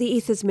see what the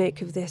ethers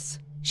make of this.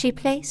 She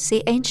placed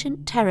the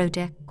ancient tarot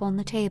deck on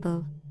the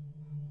table.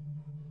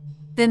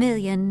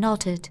 Vermillion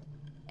nodded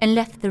and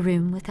left the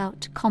room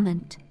without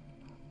comment,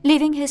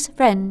 leaving his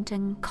friend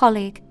and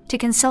colleague to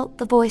consult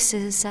the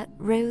voices that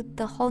rode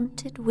the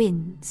haunted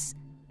winds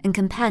and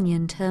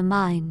companioned her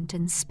mind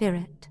and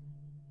spirit.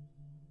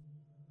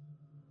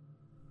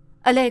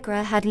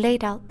 Allegra had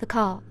laid out the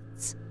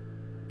cards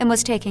and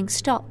was taking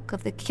stock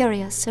of the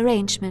curious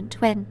arrangement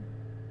when,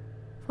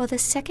 for the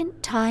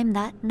second time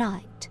that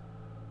night,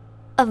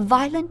 a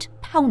violent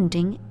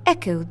pounding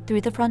echoed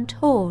through the front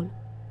hall.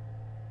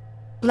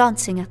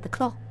 Glancing at the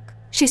clock,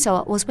 she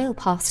saw it was well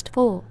past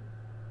 4.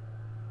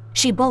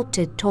 She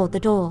bolted toward the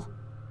door,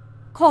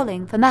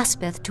 calling for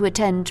Maspeth to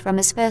attend from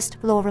his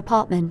first-floor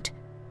apartment,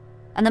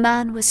 and the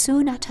man was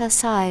soon at her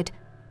side,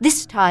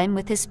 this time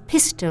with his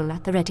pistol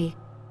at the ready,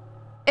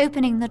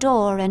 opening the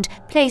door and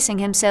placing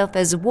himself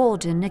as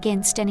warden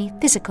against any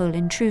physical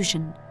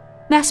intrusion.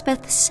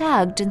 Maspeth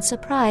sagged in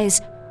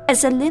surprise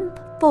as the limp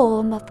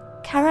form of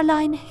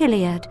Caroline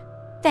Hillard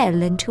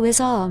fell into his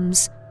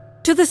arms.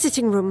 "To the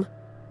sitting room."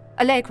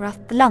 Allegra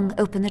flung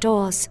open the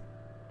doors,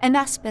 and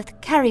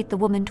Maspeth carried the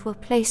woman to a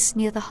place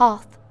near the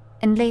hearth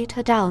and laid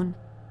her down,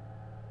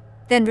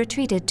 then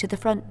retreated to the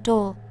front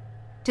door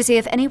to see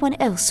if anyone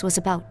else was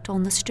about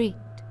on the street.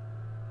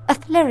 A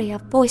flurry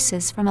of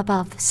voices from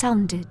above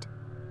sounded,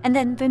 and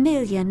then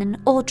Vermillion and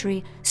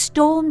Audrey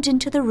stormed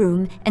into the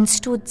room and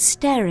stood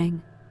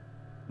staring.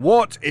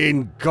 "What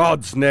in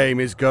God's name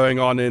is going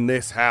on in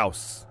this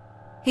house?"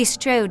 He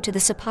strode to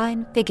the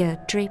supine figure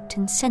draped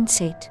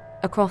insensate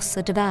across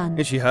the divan.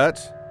 "Is she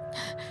hurt?"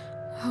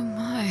 Oh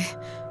my.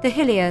 The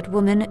Hillard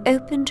woman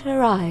opened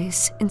her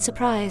eyes in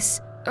surprise.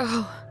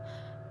 "Oh,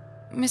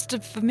 Mr.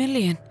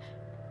 Vermillion.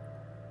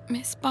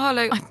 Miss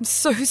Barlowe, I'm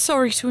so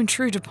sorry to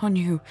intrude upon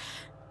you,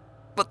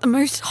 but the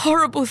most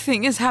horrible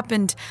thing has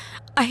happened.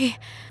 I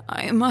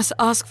must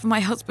ask for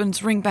my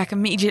husband's ring back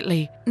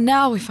immediately.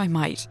 Now, if I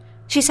might."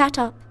 She sat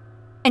up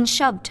and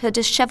shoved her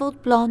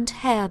dishevelled blonde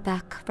hair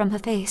back from her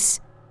face.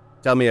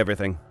 "Tell me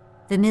everything."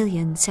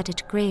 Vermillion said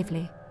it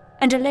gravely,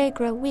 and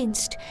Allegra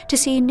winced to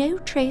see no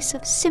trace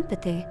of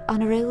sympathy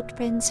on her old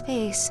friend's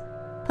face,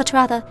 but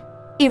rather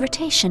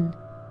irritation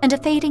and a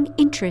fading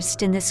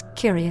interest in this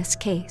curious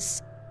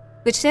case,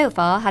 which so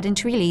far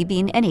hadn't really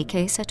been any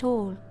case at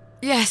all.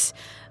 "Yes,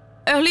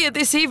 earlier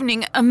this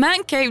evening a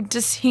man came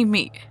to see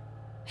me.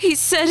 He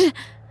said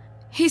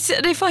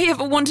if I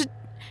ever wanted...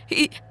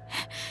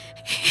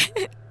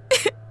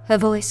 Her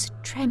voice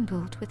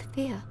trembled with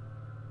fear.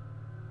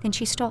 Then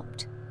she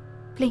stopped,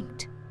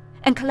 blinked,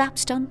 and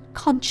collapsed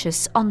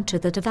unconscious onto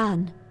the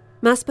divan.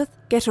 "Maspeth,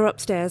 get her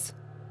upstairs.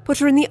 Put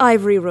her in the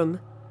ivory room.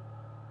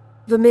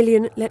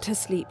 Vermillion, let her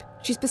sleep.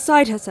 She's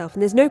beside herself,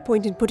 and there's no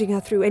point in putting her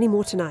through any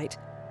more tonight.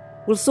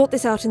 We'll sort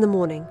this out in the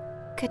morning."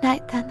 "Good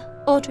night, then."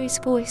 Audrey's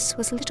voice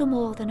was little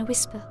more than a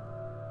whisper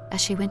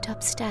as she went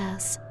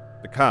upstairs.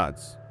 "The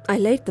cards?" "I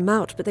laid them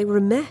out, but they were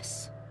a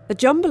mess. A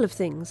jumble of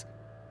things.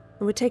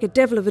 It would take a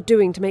devil of a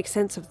doing to make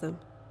sense of them."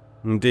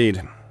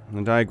 "Indeed,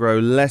 and I grow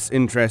less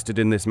interested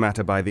in this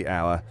matter by the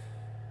hour.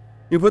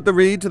 You put the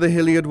read to the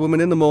Hillard woman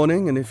in the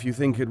morning, and if you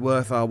think it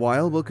worth our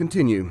while, we'll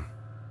continue.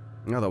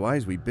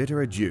 Otherwise, we bid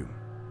her adieu."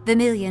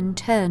 Vermillion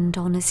turned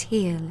on his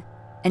heel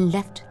and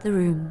left the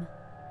room.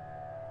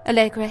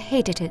 Allegra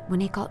hated it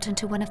when he got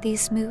into one of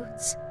these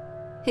moods.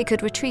 He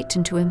could retreat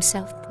into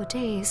himself for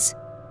days,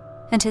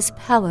 and his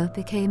power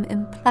became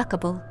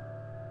implacable,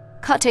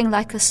 cutting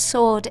like a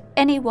sword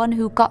anyone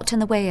who got in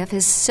the way of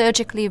his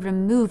surgically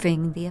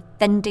removing the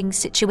offending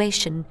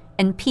situation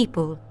and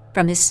people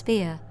from his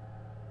sphere.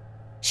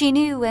 She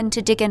knew when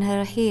to dig in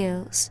her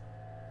heels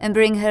and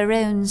bring her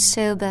own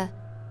sober,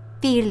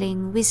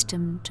 feeling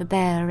wisdom to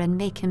bear and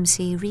make him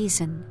see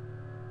reason,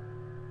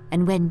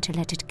 and when to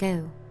let it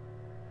go.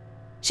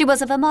 She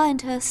was of a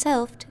mind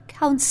herself to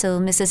counsel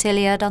Mrs.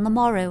 Hillard on the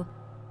morrow,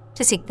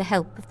 to seek the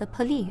help of the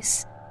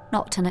police,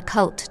 not an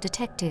occult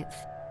detective.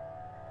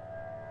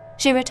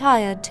 She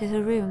retired to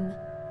her room,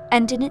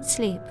 and didn't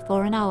sleep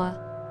for an hour.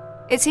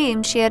 It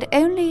seemed she had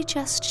only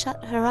just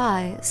shut her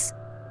eyes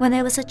when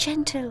there was a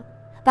gentle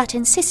but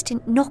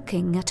insistent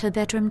knocking at her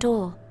bedroom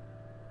door,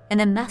 and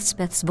then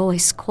Maspeth's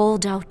voice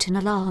called out in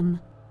alarm.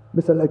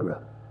 "Miss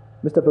Allegra,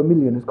 Mr.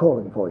 Vermillion is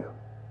calling for you.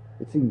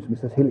 It seems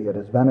Mrs. Hillard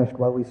has vanished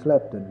while we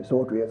slept, and Miss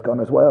Audrey has gone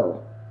as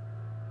well."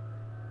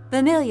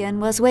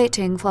 Vermillion was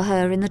waiting for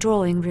her in the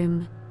drawing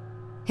room.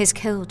 His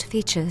cold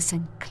features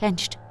and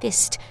clenched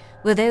fist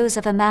were those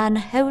of a man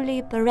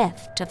wholly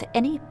bereft of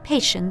any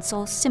patience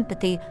or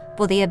sympathy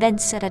for the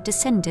events that had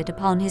descended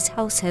upon his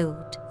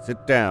household.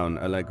 "Sit down,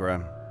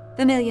 Allegra."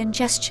 Vermillion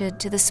gestured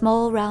to the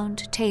small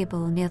round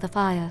table near the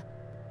fire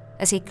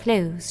as he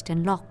closed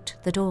and locked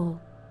the door.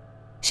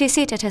 She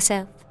seated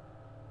herself,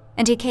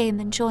 and he came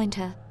and joined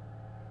her,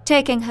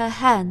 taking her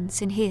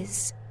hands in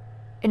his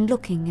and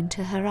looking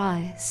into her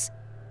eyes.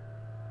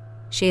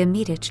 She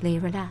immediately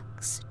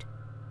relaxed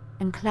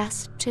and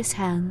clasped his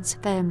hands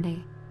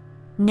firmly,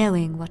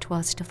 knowing what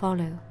was to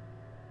follow.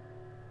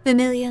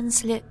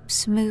 Vermillion's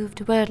lips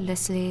moved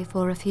wordlessly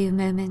for a few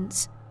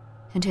moments,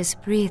 and his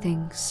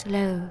breathing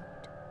slowed.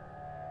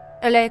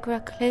 Allegra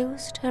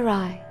closed her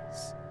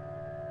eyes,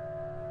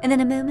 and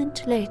then a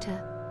moment later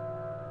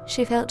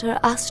she felt her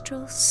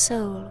astral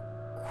soul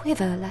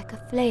quiver like a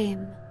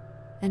flame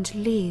and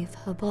leave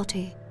her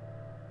body.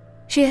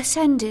 She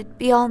ascended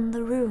beyond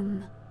the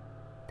room,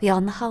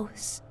 beyond the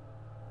house,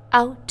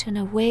 out and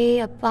away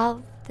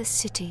above the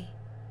city.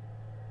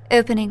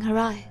 Opening her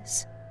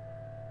eyes,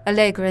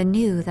 Allegra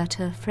knew that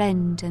her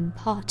friend and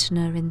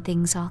partner in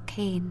things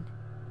arcane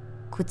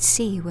could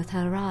see with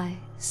her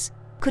eyes,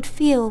 could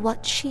feel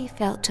what she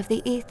felt of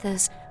the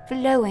ethers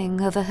flowing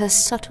over her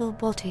subtle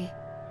body.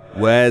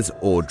 Where's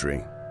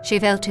Audrey? She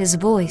felt his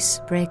voice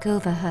break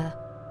over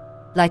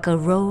her, like a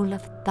roll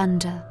of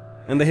thunder.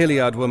 And the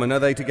Hillard woman, are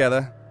they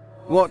together?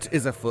 What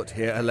is afoot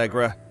here,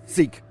 Allegra?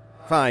 Seek,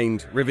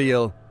 find,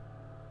 reveal.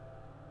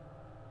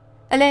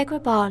 Allegra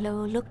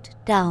Barlowe looked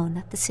down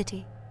at the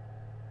city,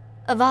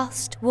 a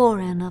vast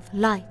warren of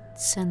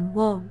lights and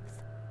warmth,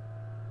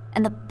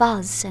 and the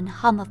buzz and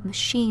hum of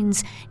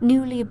machines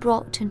newly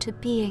brought into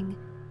being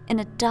in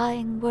a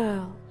dying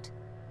world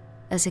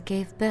as it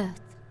gave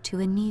birth to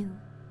a new.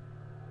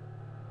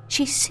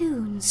 She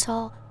soon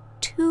saw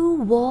 2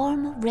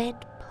 warm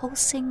red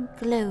pulsing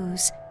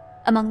glows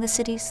among the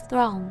city's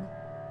throng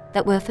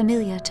that were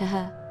familiar to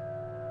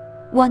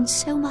her, one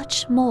so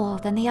much more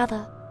than the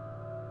other.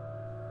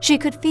 She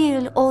could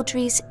feel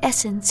Audrey's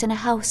essence in a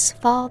house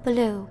far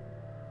below,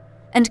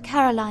 and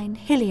Caroline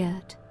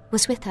Hillard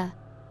was with her.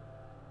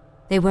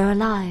 They were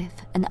alive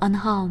and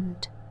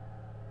unharmed.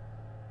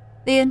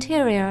 The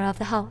interior of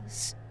the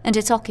house and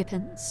its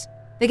occupants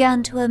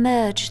began to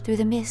emerge through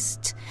the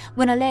mist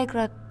when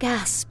Allegra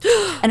gasped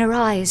and her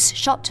eyes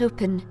shot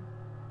open.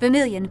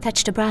 Vermillion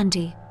fetched a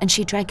brandy and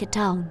she drank it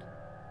down,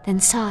 then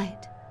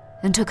sighed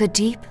and took a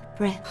deep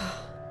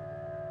breath.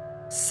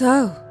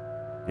 So?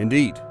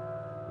 Indeed.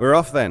 We're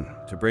off then,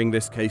 to bring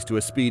this case to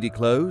a speedy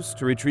close,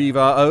 to retrieve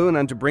our own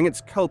and to bring its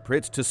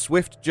culprit to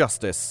swift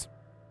justice.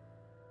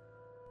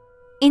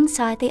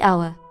 Inside the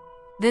hour,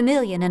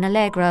 Vermillion and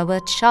Allegra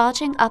were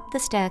charging up the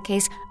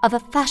staircase of a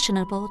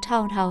fashionable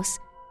townhouse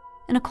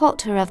in a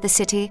quarter of the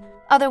city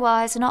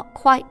otherwise not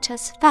quite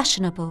as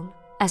fashionable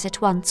as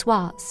it once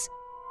was.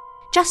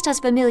 Just as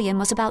Vermillion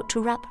was about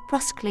to rap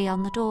brusquely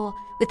on the door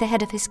with the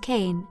head of his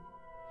cane,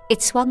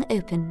 it swung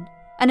open,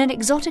 and an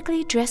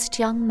exotically dressed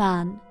young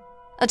man,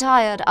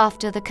 attired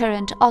after the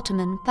current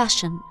Ottoman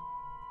fashion,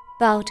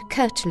 bowed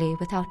curtly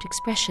without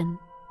expression,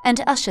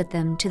 and ushered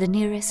them to the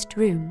nearest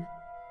room,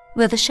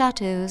 where the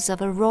shadows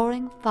of a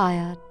roaring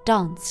fire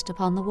danced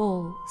upon the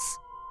walls.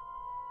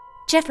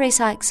 Geoffrey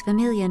Sykes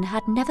Vermillion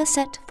had never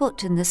set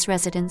foot in this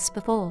residence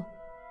before.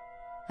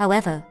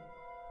 However,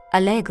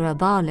 Allegra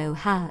Barlowe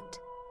had.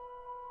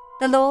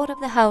 The lord of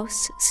the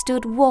house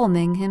stood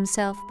warming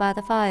himself by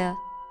the fire,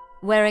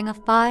 wearing a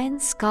fine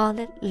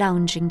scarlet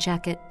lounging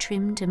jacket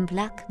trimmed in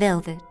black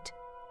velvet,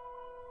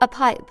 a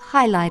pipe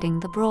highlighting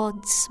the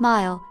broad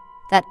smile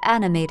that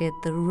animated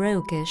the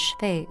roguish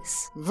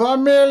face.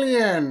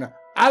 Vermillion!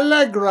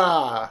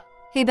 Allegra!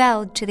 He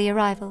bowed to the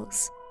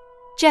arrivals,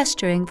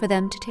 gesturing for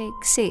them to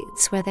take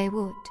seats where they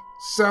would.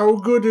 So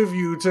good of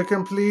you to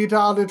complete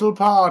our little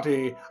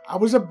party. I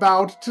was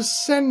about to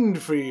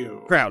send for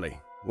you. Crowley,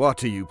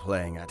 what are you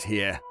playing at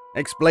here?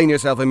 Explain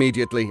yourself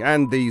immediately,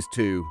 and these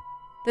two.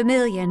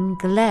 Vermillion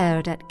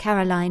glared at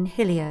Caroline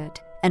Hillard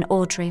and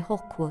Audrey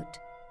Hawkwoode,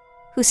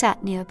 who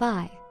sat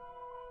nearby,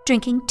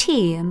 drinking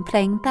tea and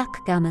playing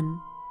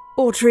backgammon.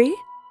 Audrey?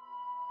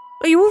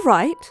 Are you all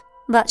right?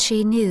 But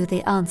she knew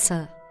the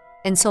answer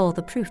and saw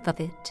the proof of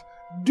it.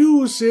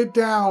 Do sit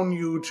down,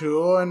 you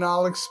two, and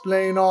I'll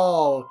explain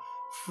all.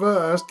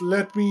 First,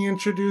 let me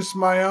introduce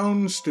my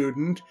own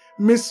student,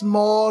 Miss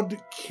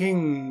Maud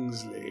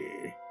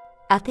Kingsley.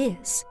 At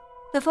this,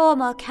 the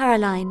former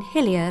Caroline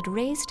Hillard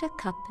raised her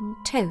cup and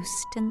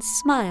toast and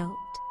smiled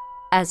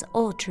as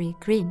Audrey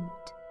grinned.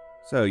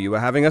 So you were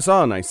having us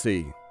on, I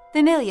see.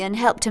 Vermillion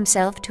helped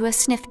himself to a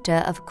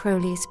snifter of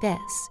Crowley's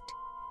best,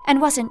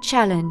 and wasn't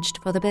challenged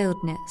for the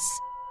boldness.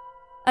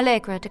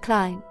 Allegra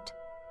declined,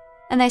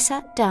 and they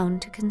sat down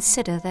to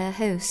consider their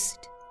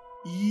host.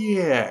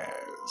 Yes.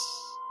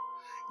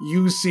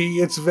 You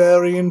see, it's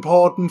very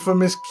important for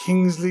Miss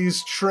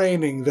Kingsley's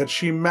training that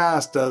she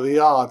master the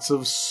arts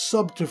of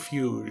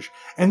subterfuge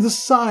and the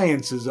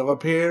sciences of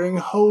appearing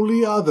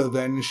wholly other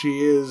than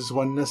she is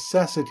when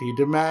necessity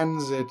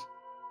demands it.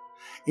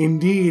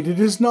 Indeed, it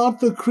is not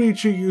the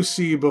creature you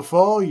see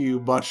before you,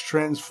 but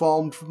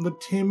transformed from the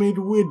timid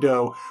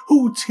widow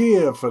who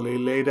tearfully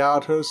laid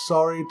out her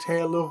sorry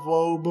tale of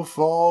woe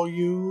before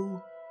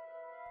you.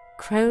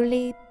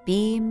 Crowley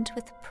beamed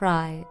with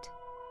pride.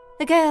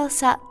 The girl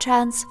sat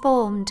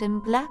transformed in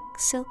black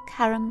silk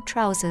harem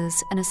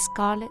trousers and a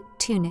scarlet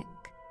tunic.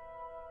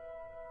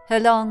 Her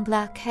long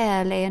black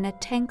hair lay in a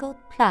tangled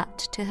plait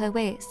to her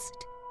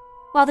waist,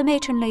 while the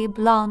matronly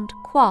blonde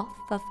coif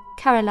of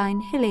Caroline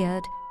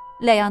Hillard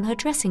lay on her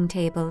dressing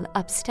table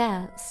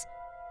upstairs.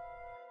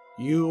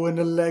 You and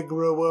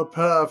Allegra were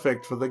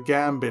perfect for the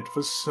gambit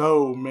for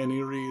so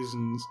many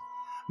reasons.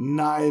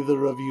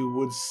 Neither of you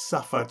would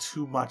suffer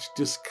too much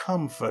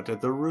discomfort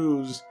at the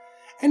ruse,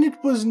 and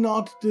it was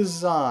not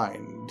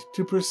designed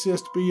to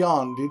persist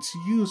beyond its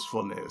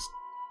usefulness.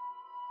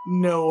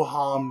 No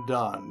harm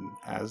done,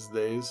 as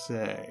they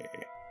say.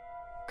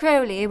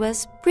 Crowley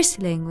was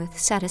bristling with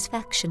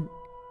satisfaction,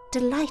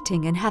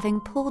 delighting in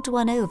having pulled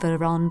one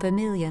over on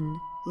Vermillion.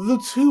 The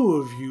two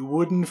of you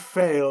wouldn't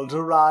fail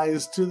to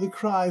rise to the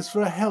cries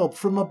for help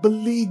from a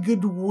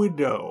beleaguered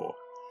widow,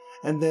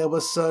 and there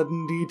were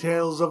certain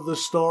details of the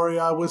story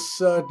I was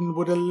certain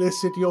would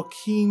elicit your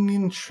keen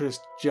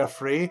interest,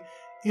 Geoffrey,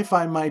 if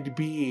I might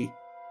be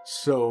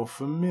so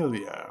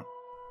familiar.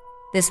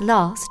 This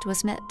last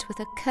was met with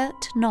a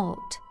curt nod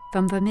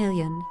from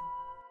Vermillion.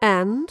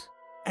 And?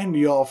 And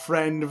your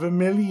friend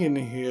Vermillion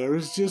here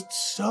is just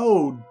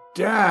so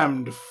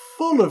damned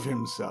full of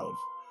himself.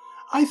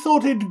 I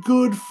thought it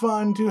good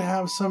fun to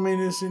have some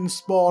innocent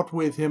sport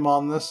with him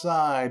on the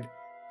side.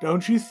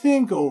 Don't you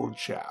think, old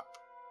chap?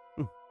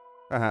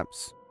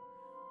 Perhaps.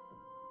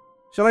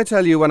 Shall I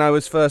tell you when I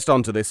was first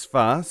onto this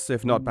farce,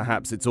 if not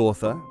perhaps its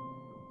author?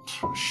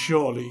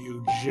 Surely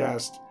you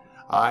jest.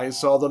 I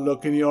saw the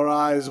look in your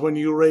eyes when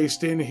you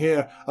raced in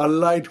here,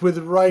 alight with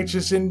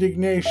righteous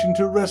indignation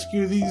to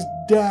rescue these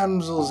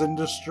damsels in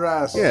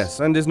distress. Yes,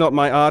 and is not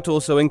my art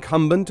also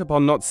incumbent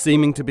upon not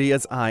seeming to be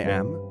as I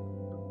am?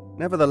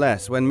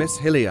 Nevertheless, when Miss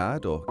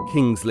Hillard, or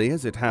Kingsley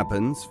as it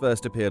happens,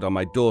 first appeared on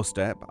my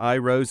doorstep, I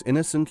rose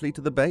innocently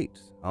to the bait.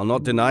 I'll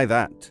not deny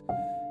that.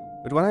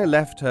 But when I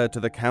left her to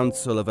the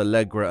counsel of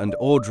Allegra and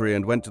Audrey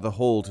and went to the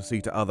hall to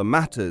see to other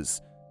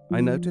matters,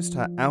 I noticed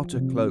her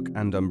outer cloak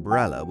and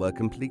umbrella were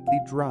completely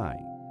dry.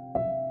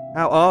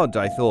 How odd,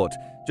 I thought.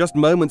 Just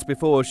moments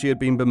before she had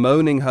been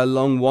bemoaning her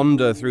long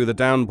wander through the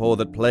downpour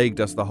that plagued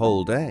us the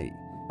whole day.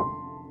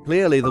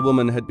 Clearly the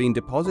woman had been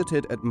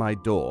deposited at my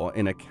door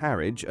in a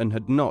carriage and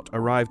had not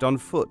arrived on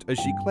foot, as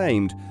she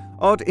claimed.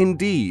 Odd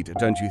indeed,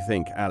 don't you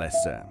think,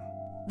 Aleister?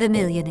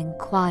 Vermillion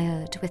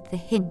inquired with the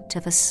hint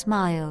of a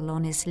smile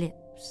on his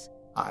lips.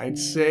 I'd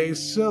say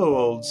so,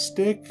 old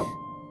stick.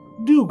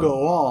 Do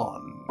go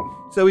on.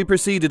 So we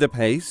proceeded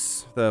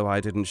apace, though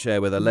I didn't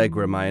share with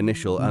Allegra my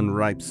initial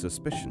unripe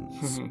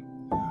suspicions.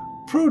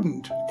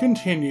 Prudent.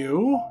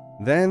 Continue.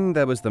 Then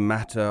there was the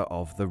matter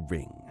of the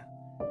ring.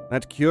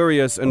 That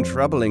curious and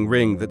troubling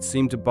ring that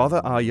seemed to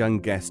bother our young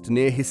guest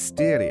near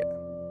hysteria.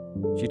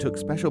 She took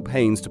special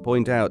pains to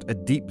point out a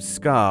deep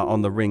scar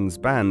on the ring's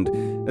band,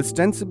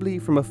 ostensibly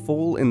from a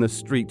fall in the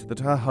street that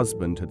her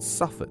husband had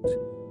suffered.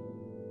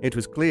 It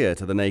was clear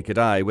to the naked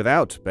eye,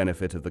 without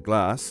benefit of the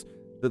glass,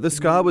 that the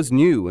scar was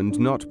new and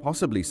not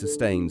possibly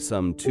sustained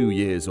some 2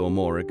 years or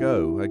more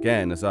ago,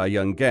 again as our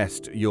young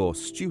guest, your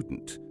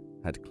student,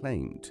 had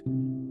claimed.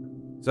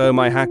 So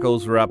my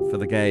hackles were up for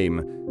the game,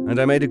 and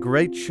I made a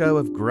great show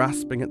of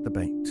grasping at the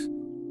bait.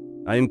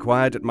 I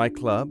inquired at my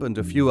club and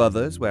a few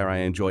others where I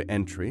enjoy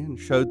entry and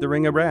showed the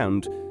ring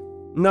around.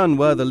 None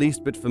were the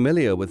least bit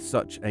familiar with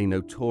such a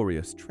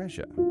notorious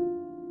treasure.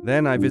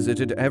 Then I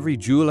visited every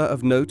jeweler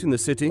of note in the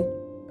city.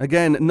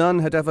 Again, none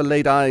had ever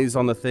laid eyes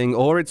on the thing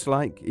or its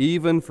like,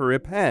 even for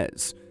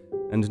repairs,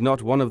 and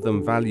not one of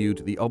them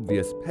valued the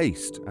obvious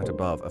paste at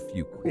above a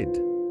few quid.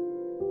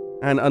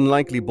 An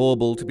unlikely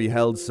bauble to be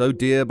held so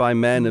dear by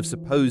men of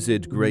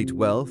supposed great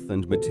wealth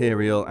and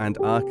material and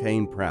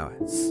arcane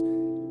prowess.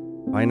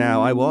 By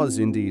now I was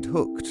indeed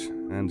hooked,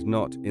 and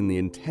not in the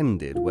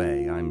intended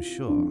way, I'm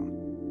sure.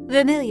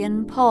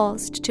 Vermillion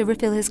paused to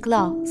refill his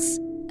glass,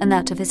 and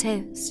that of his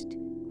host.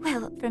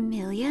 Well,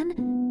 Vermillion,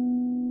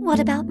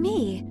 what about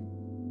me?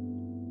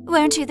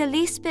 Weren't you the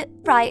least bit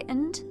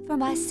frightened for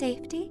my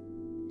safety?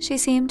 She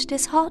seemed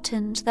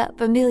disheartened that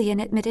Vermillion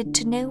admitted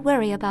to no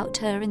worry about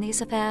her in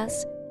these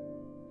affairs,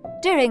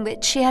 during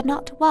which she had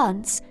not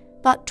once,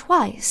 but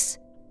twice,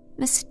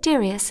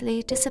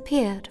 mysteriously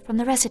disappeared from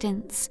the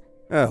residence.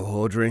 Oh,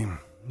 Audrey,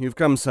 you've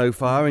come so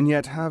far and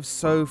yet have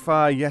so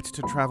far yet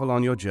to travel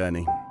on your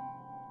journey.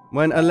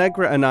 When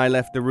Allegra and I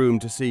left the room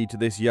to see to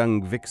this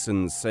young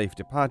vixen's safe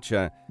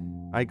departure,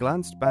 I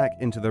glanced back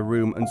into the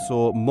room and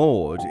saw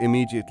Murd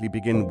immediately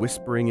begin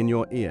whispering in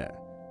your ear.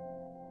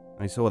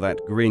 I saw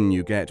that grin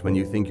you get when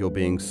you think you're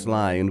being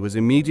sly and was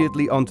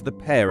immediately onto the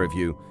pair of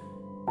you.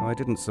 I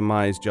didn't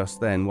surmise just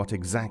then what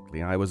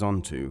exactly I was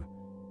onto.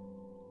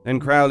 Then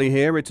Crowley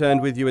here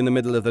returned with you in the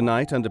middle of the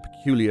night under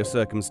peculiar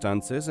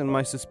circumstances, and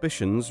my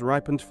suspicions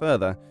ripened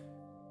further.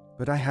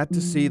 But I had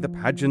to see the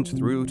pageant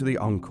through to the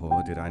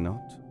encore, did I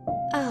not?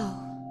 Oh.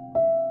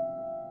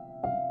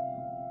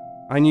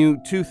 I knew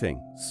two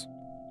things.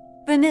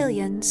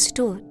 Vermillion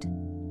stood,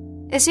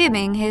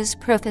 assuming his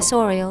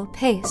professorial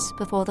pace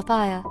before the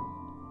fire,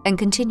 and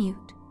continued.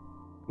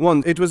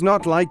 One, it was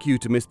not like you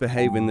to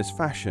misbehave in this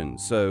fashion,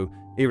 so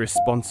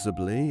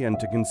irresponsibly, and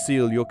to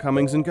conceal your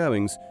comings and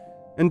goings.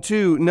 And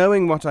two,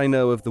 knowing what I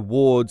know of the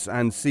wards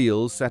and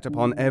seals set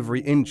upon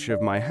every inch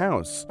of my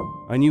house,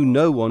 I knew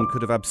no one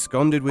could have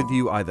absconded with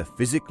you either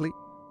physically,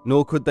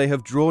 nor could they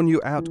have drawn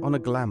you out on a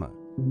glamour.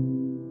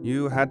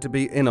 You had to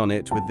be in on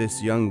it with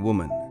this young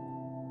woman.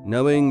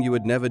 Knowing you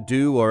would never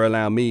do or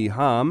allow me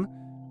harm,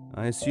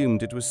 I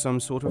assumed it was some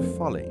sort of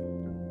folly.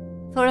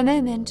 For a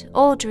moment,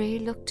 Audrey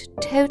looked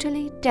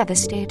totally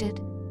devastated.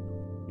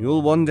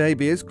 You'll one day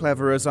be as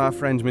clever as our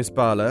friend Miss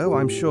Barlowe,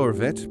 I'm sure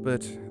of it,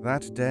 but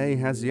that day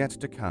has yet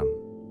to come.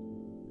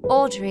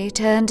 Audrey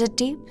turned a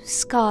deep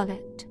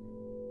scarlet.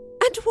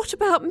 And what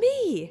about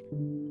me?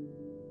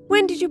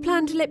 When did you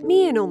plan to let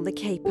me in on the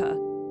caper?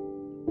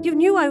 You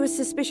knew I was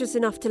suspicious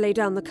enough to lay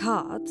down the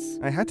cards.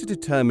 I had to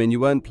determine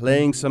you weren't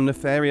playing some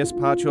nefarious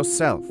part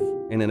yourself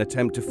in an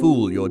attempt to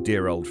fool your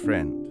dear old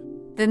friend.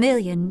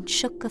 Vermillion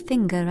shook a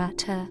finger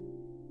at her.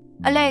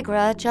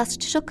 Allegra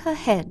just shook her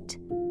head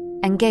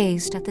and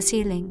gazed at the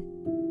ceiling.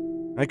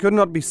 I could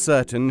not be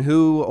certain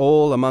who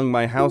all among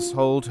my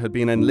household had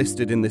been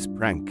enlisted in this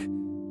prank.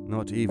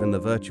 Not even the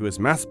virtuous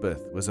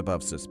Maspeth was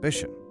above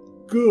suspicion.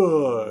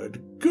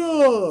 Good,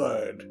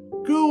 good.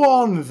 Go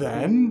on,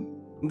 then.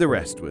 The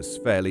rest was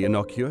fairly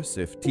innocuous,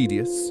 if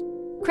tedious.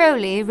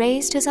 Crowley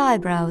raised his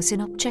eyebrows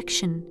in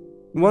objection.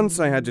 Once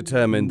I had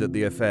determined that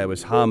the affair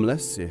was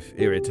harmless, if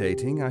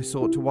irritating, I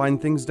sought to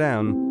wind things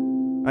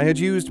down. I had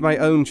used my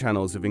own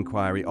channels of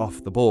inquiry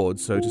off the board,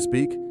 so to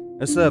speak,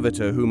 a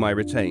servitor whom I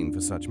retain for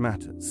such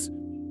matters.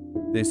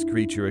 This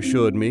creature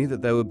assured me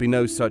that there would be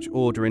no such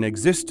order in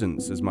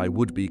existence as my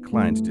would-be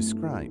client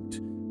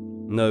described.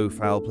 No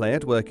foul play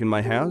at work in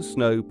my house,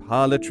 no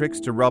parlour tricks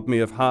to rob me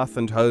of hearth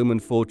and home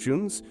and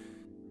fortunes.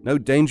 No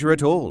danger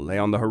at all lay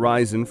on the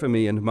horizon for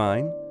me and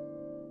mine.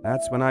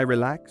 That's when I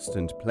relaxed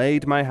and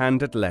played my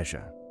hand at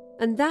leisure.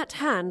 And that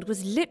hand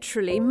was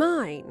literally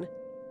mine.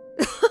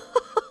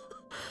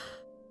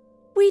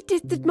 We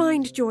did the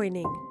mind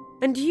joining,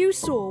 and you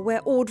saw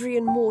where Audrey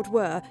and Murd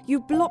were.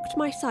 You blocked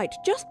my sight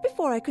just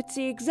before I could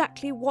see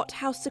exactly what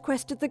house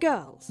sequestered the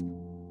girls.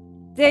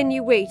 Then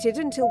you waited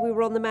until we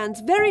were on the man's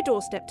very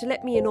doorstep to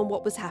let me in on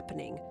what was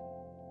happening.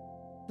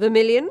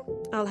 Vermillion,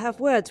 I'll have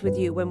words with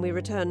you when we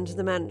return to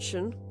the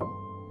mansion.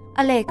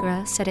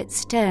 Allegra said it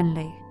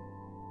sternly,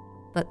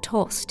 but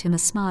tossed him a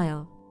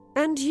smile.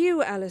 And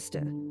you,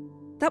 Aleister.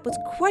 That was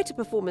quite a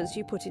performance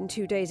you put in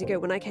 2 days ago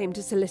when I came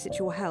to solicit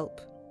your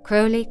help.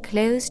 Crowley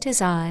closed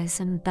his eyes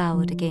and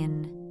bowed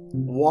again.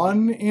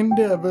 One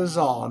endeavours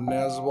on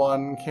as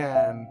one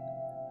can.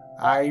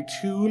 I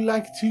too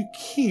like to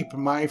keep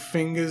my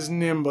fingers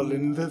nimble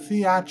in the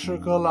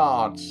theatrical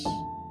arts.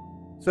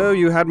 So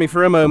you had me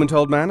for a moment,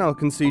 old man, I'll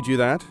concede you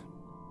that.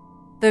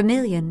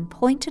 Vermillion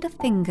pointed a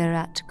finger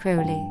at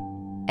Crowley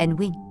and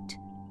winked.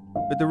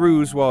 But the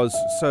ruse was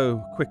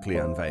so quickly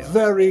unveiled.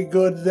 Very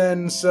good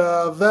then,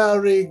 sir,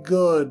 very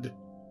good.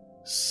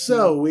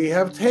 So we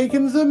have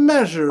taken the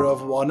measure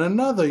of one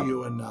another,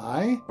 you and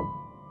I,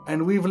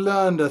 and we've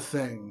learned a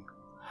thing,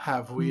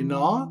 have we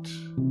not?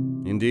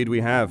 Indeed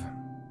we have.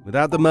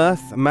 Without the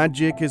mirth,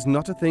 magic is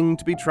not a thing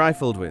to be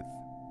trifled with.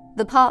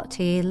 The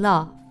party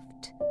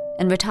laughed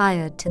and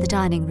retired to the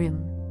dining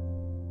room,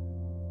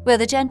 where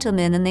the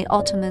gentlemen in the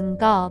Ottoman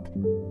garb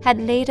had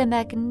laid a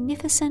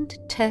magnificent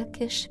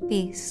Turkish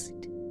feast.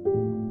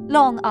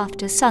 Long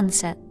after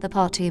sunset, the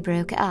party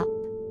broke up,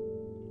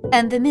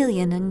 and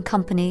Vermillion and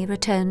company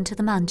returned to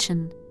the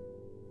mansion.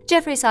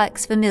 Geoffrey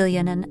Sykes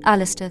Vermillion and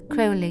Aleister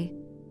Crowley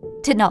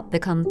did not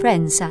become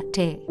friends that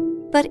day,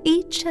 but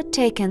each had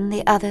taken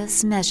the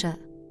other's measure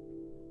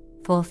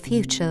for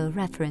future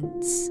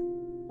reference.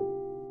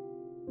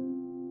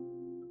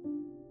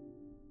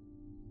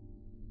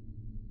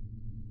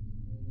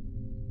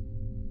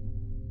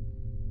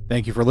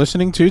 Thank you for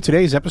listening to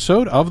today's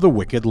episode of The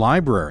Wicked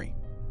Library.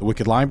 The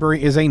Wicked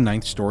Library is a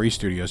Ninth Story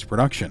Studios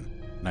production.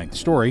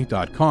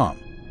 ninthstory.com.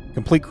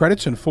 Complete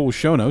credits and full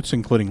show notes,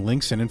 including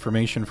links and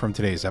information from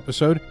today's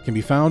episode, can be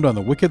found on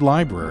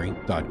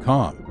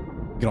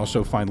thewickedlibrary.com. You can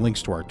also find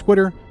links to our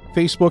Twitter,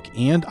 Facebook,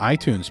 and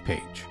iTunes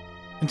page.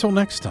 Until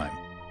next time,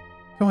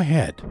 go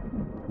ahead,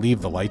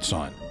 leave the lights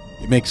on.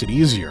 It makes it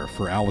easier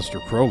for Aleister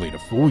Crowley to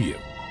fool you.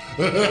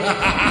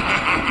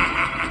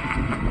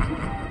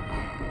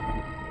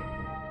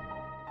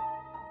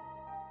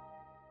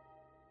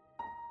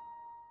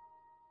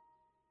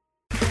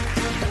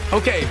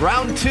 Okay,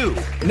 round two.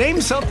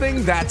 Name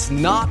something that's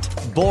not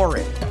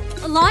boring.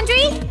 A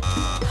laundry?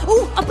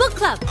 Ooh, a book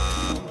club.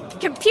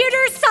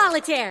 Computer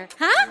solitaire,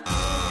 huh?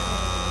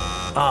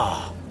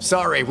 Ah, oh,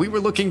 sorry, we were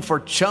looking for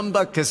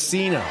Chumba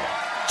Casino.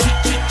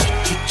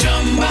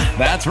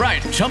 That's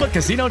right,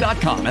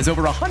 ChumbaCasino.com has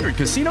over 100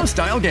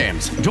 casino-style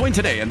games. Join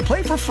today and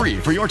play for free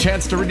for your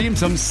chance to redeem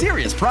some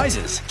serious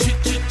prizes.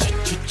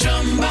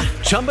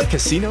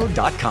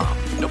 ChumbaCasino.com.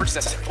 No purchase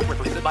necessary. Void where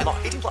prohibited by law.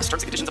 18+ terms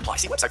and conditions apply.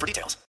 See website for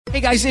details. Hey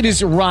guys, it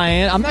is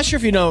Ryan. I'm not sure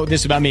if you know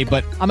this about me,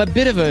 but I'm a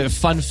bit of a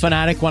fun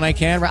fanatic when I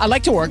can. I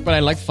like to work, but I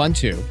like fun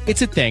too.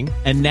 It's a thing.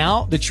 And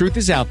now the truth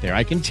is out there.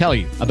 I can tell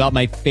you about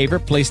my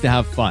favorite place to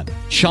have fun.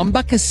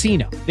 Chumba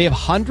Casino. They have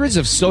hundreds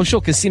of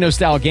social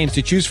casino-style games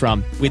to choose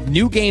from with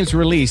new games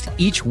released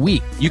each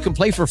week. You can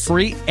play for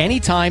free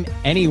anytime,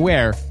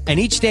 anywhere, and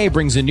each day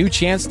brings a new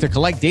chance to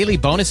collect daily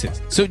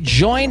bonuses. So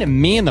join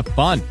me in the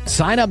fun.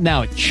 Sign up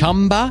now at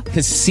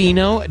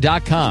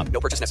ChumbaCasino.com. No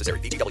purchase necessary.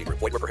 VGW.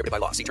 Void where prohibited by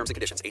law. See terms and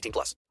conditions.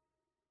 18+.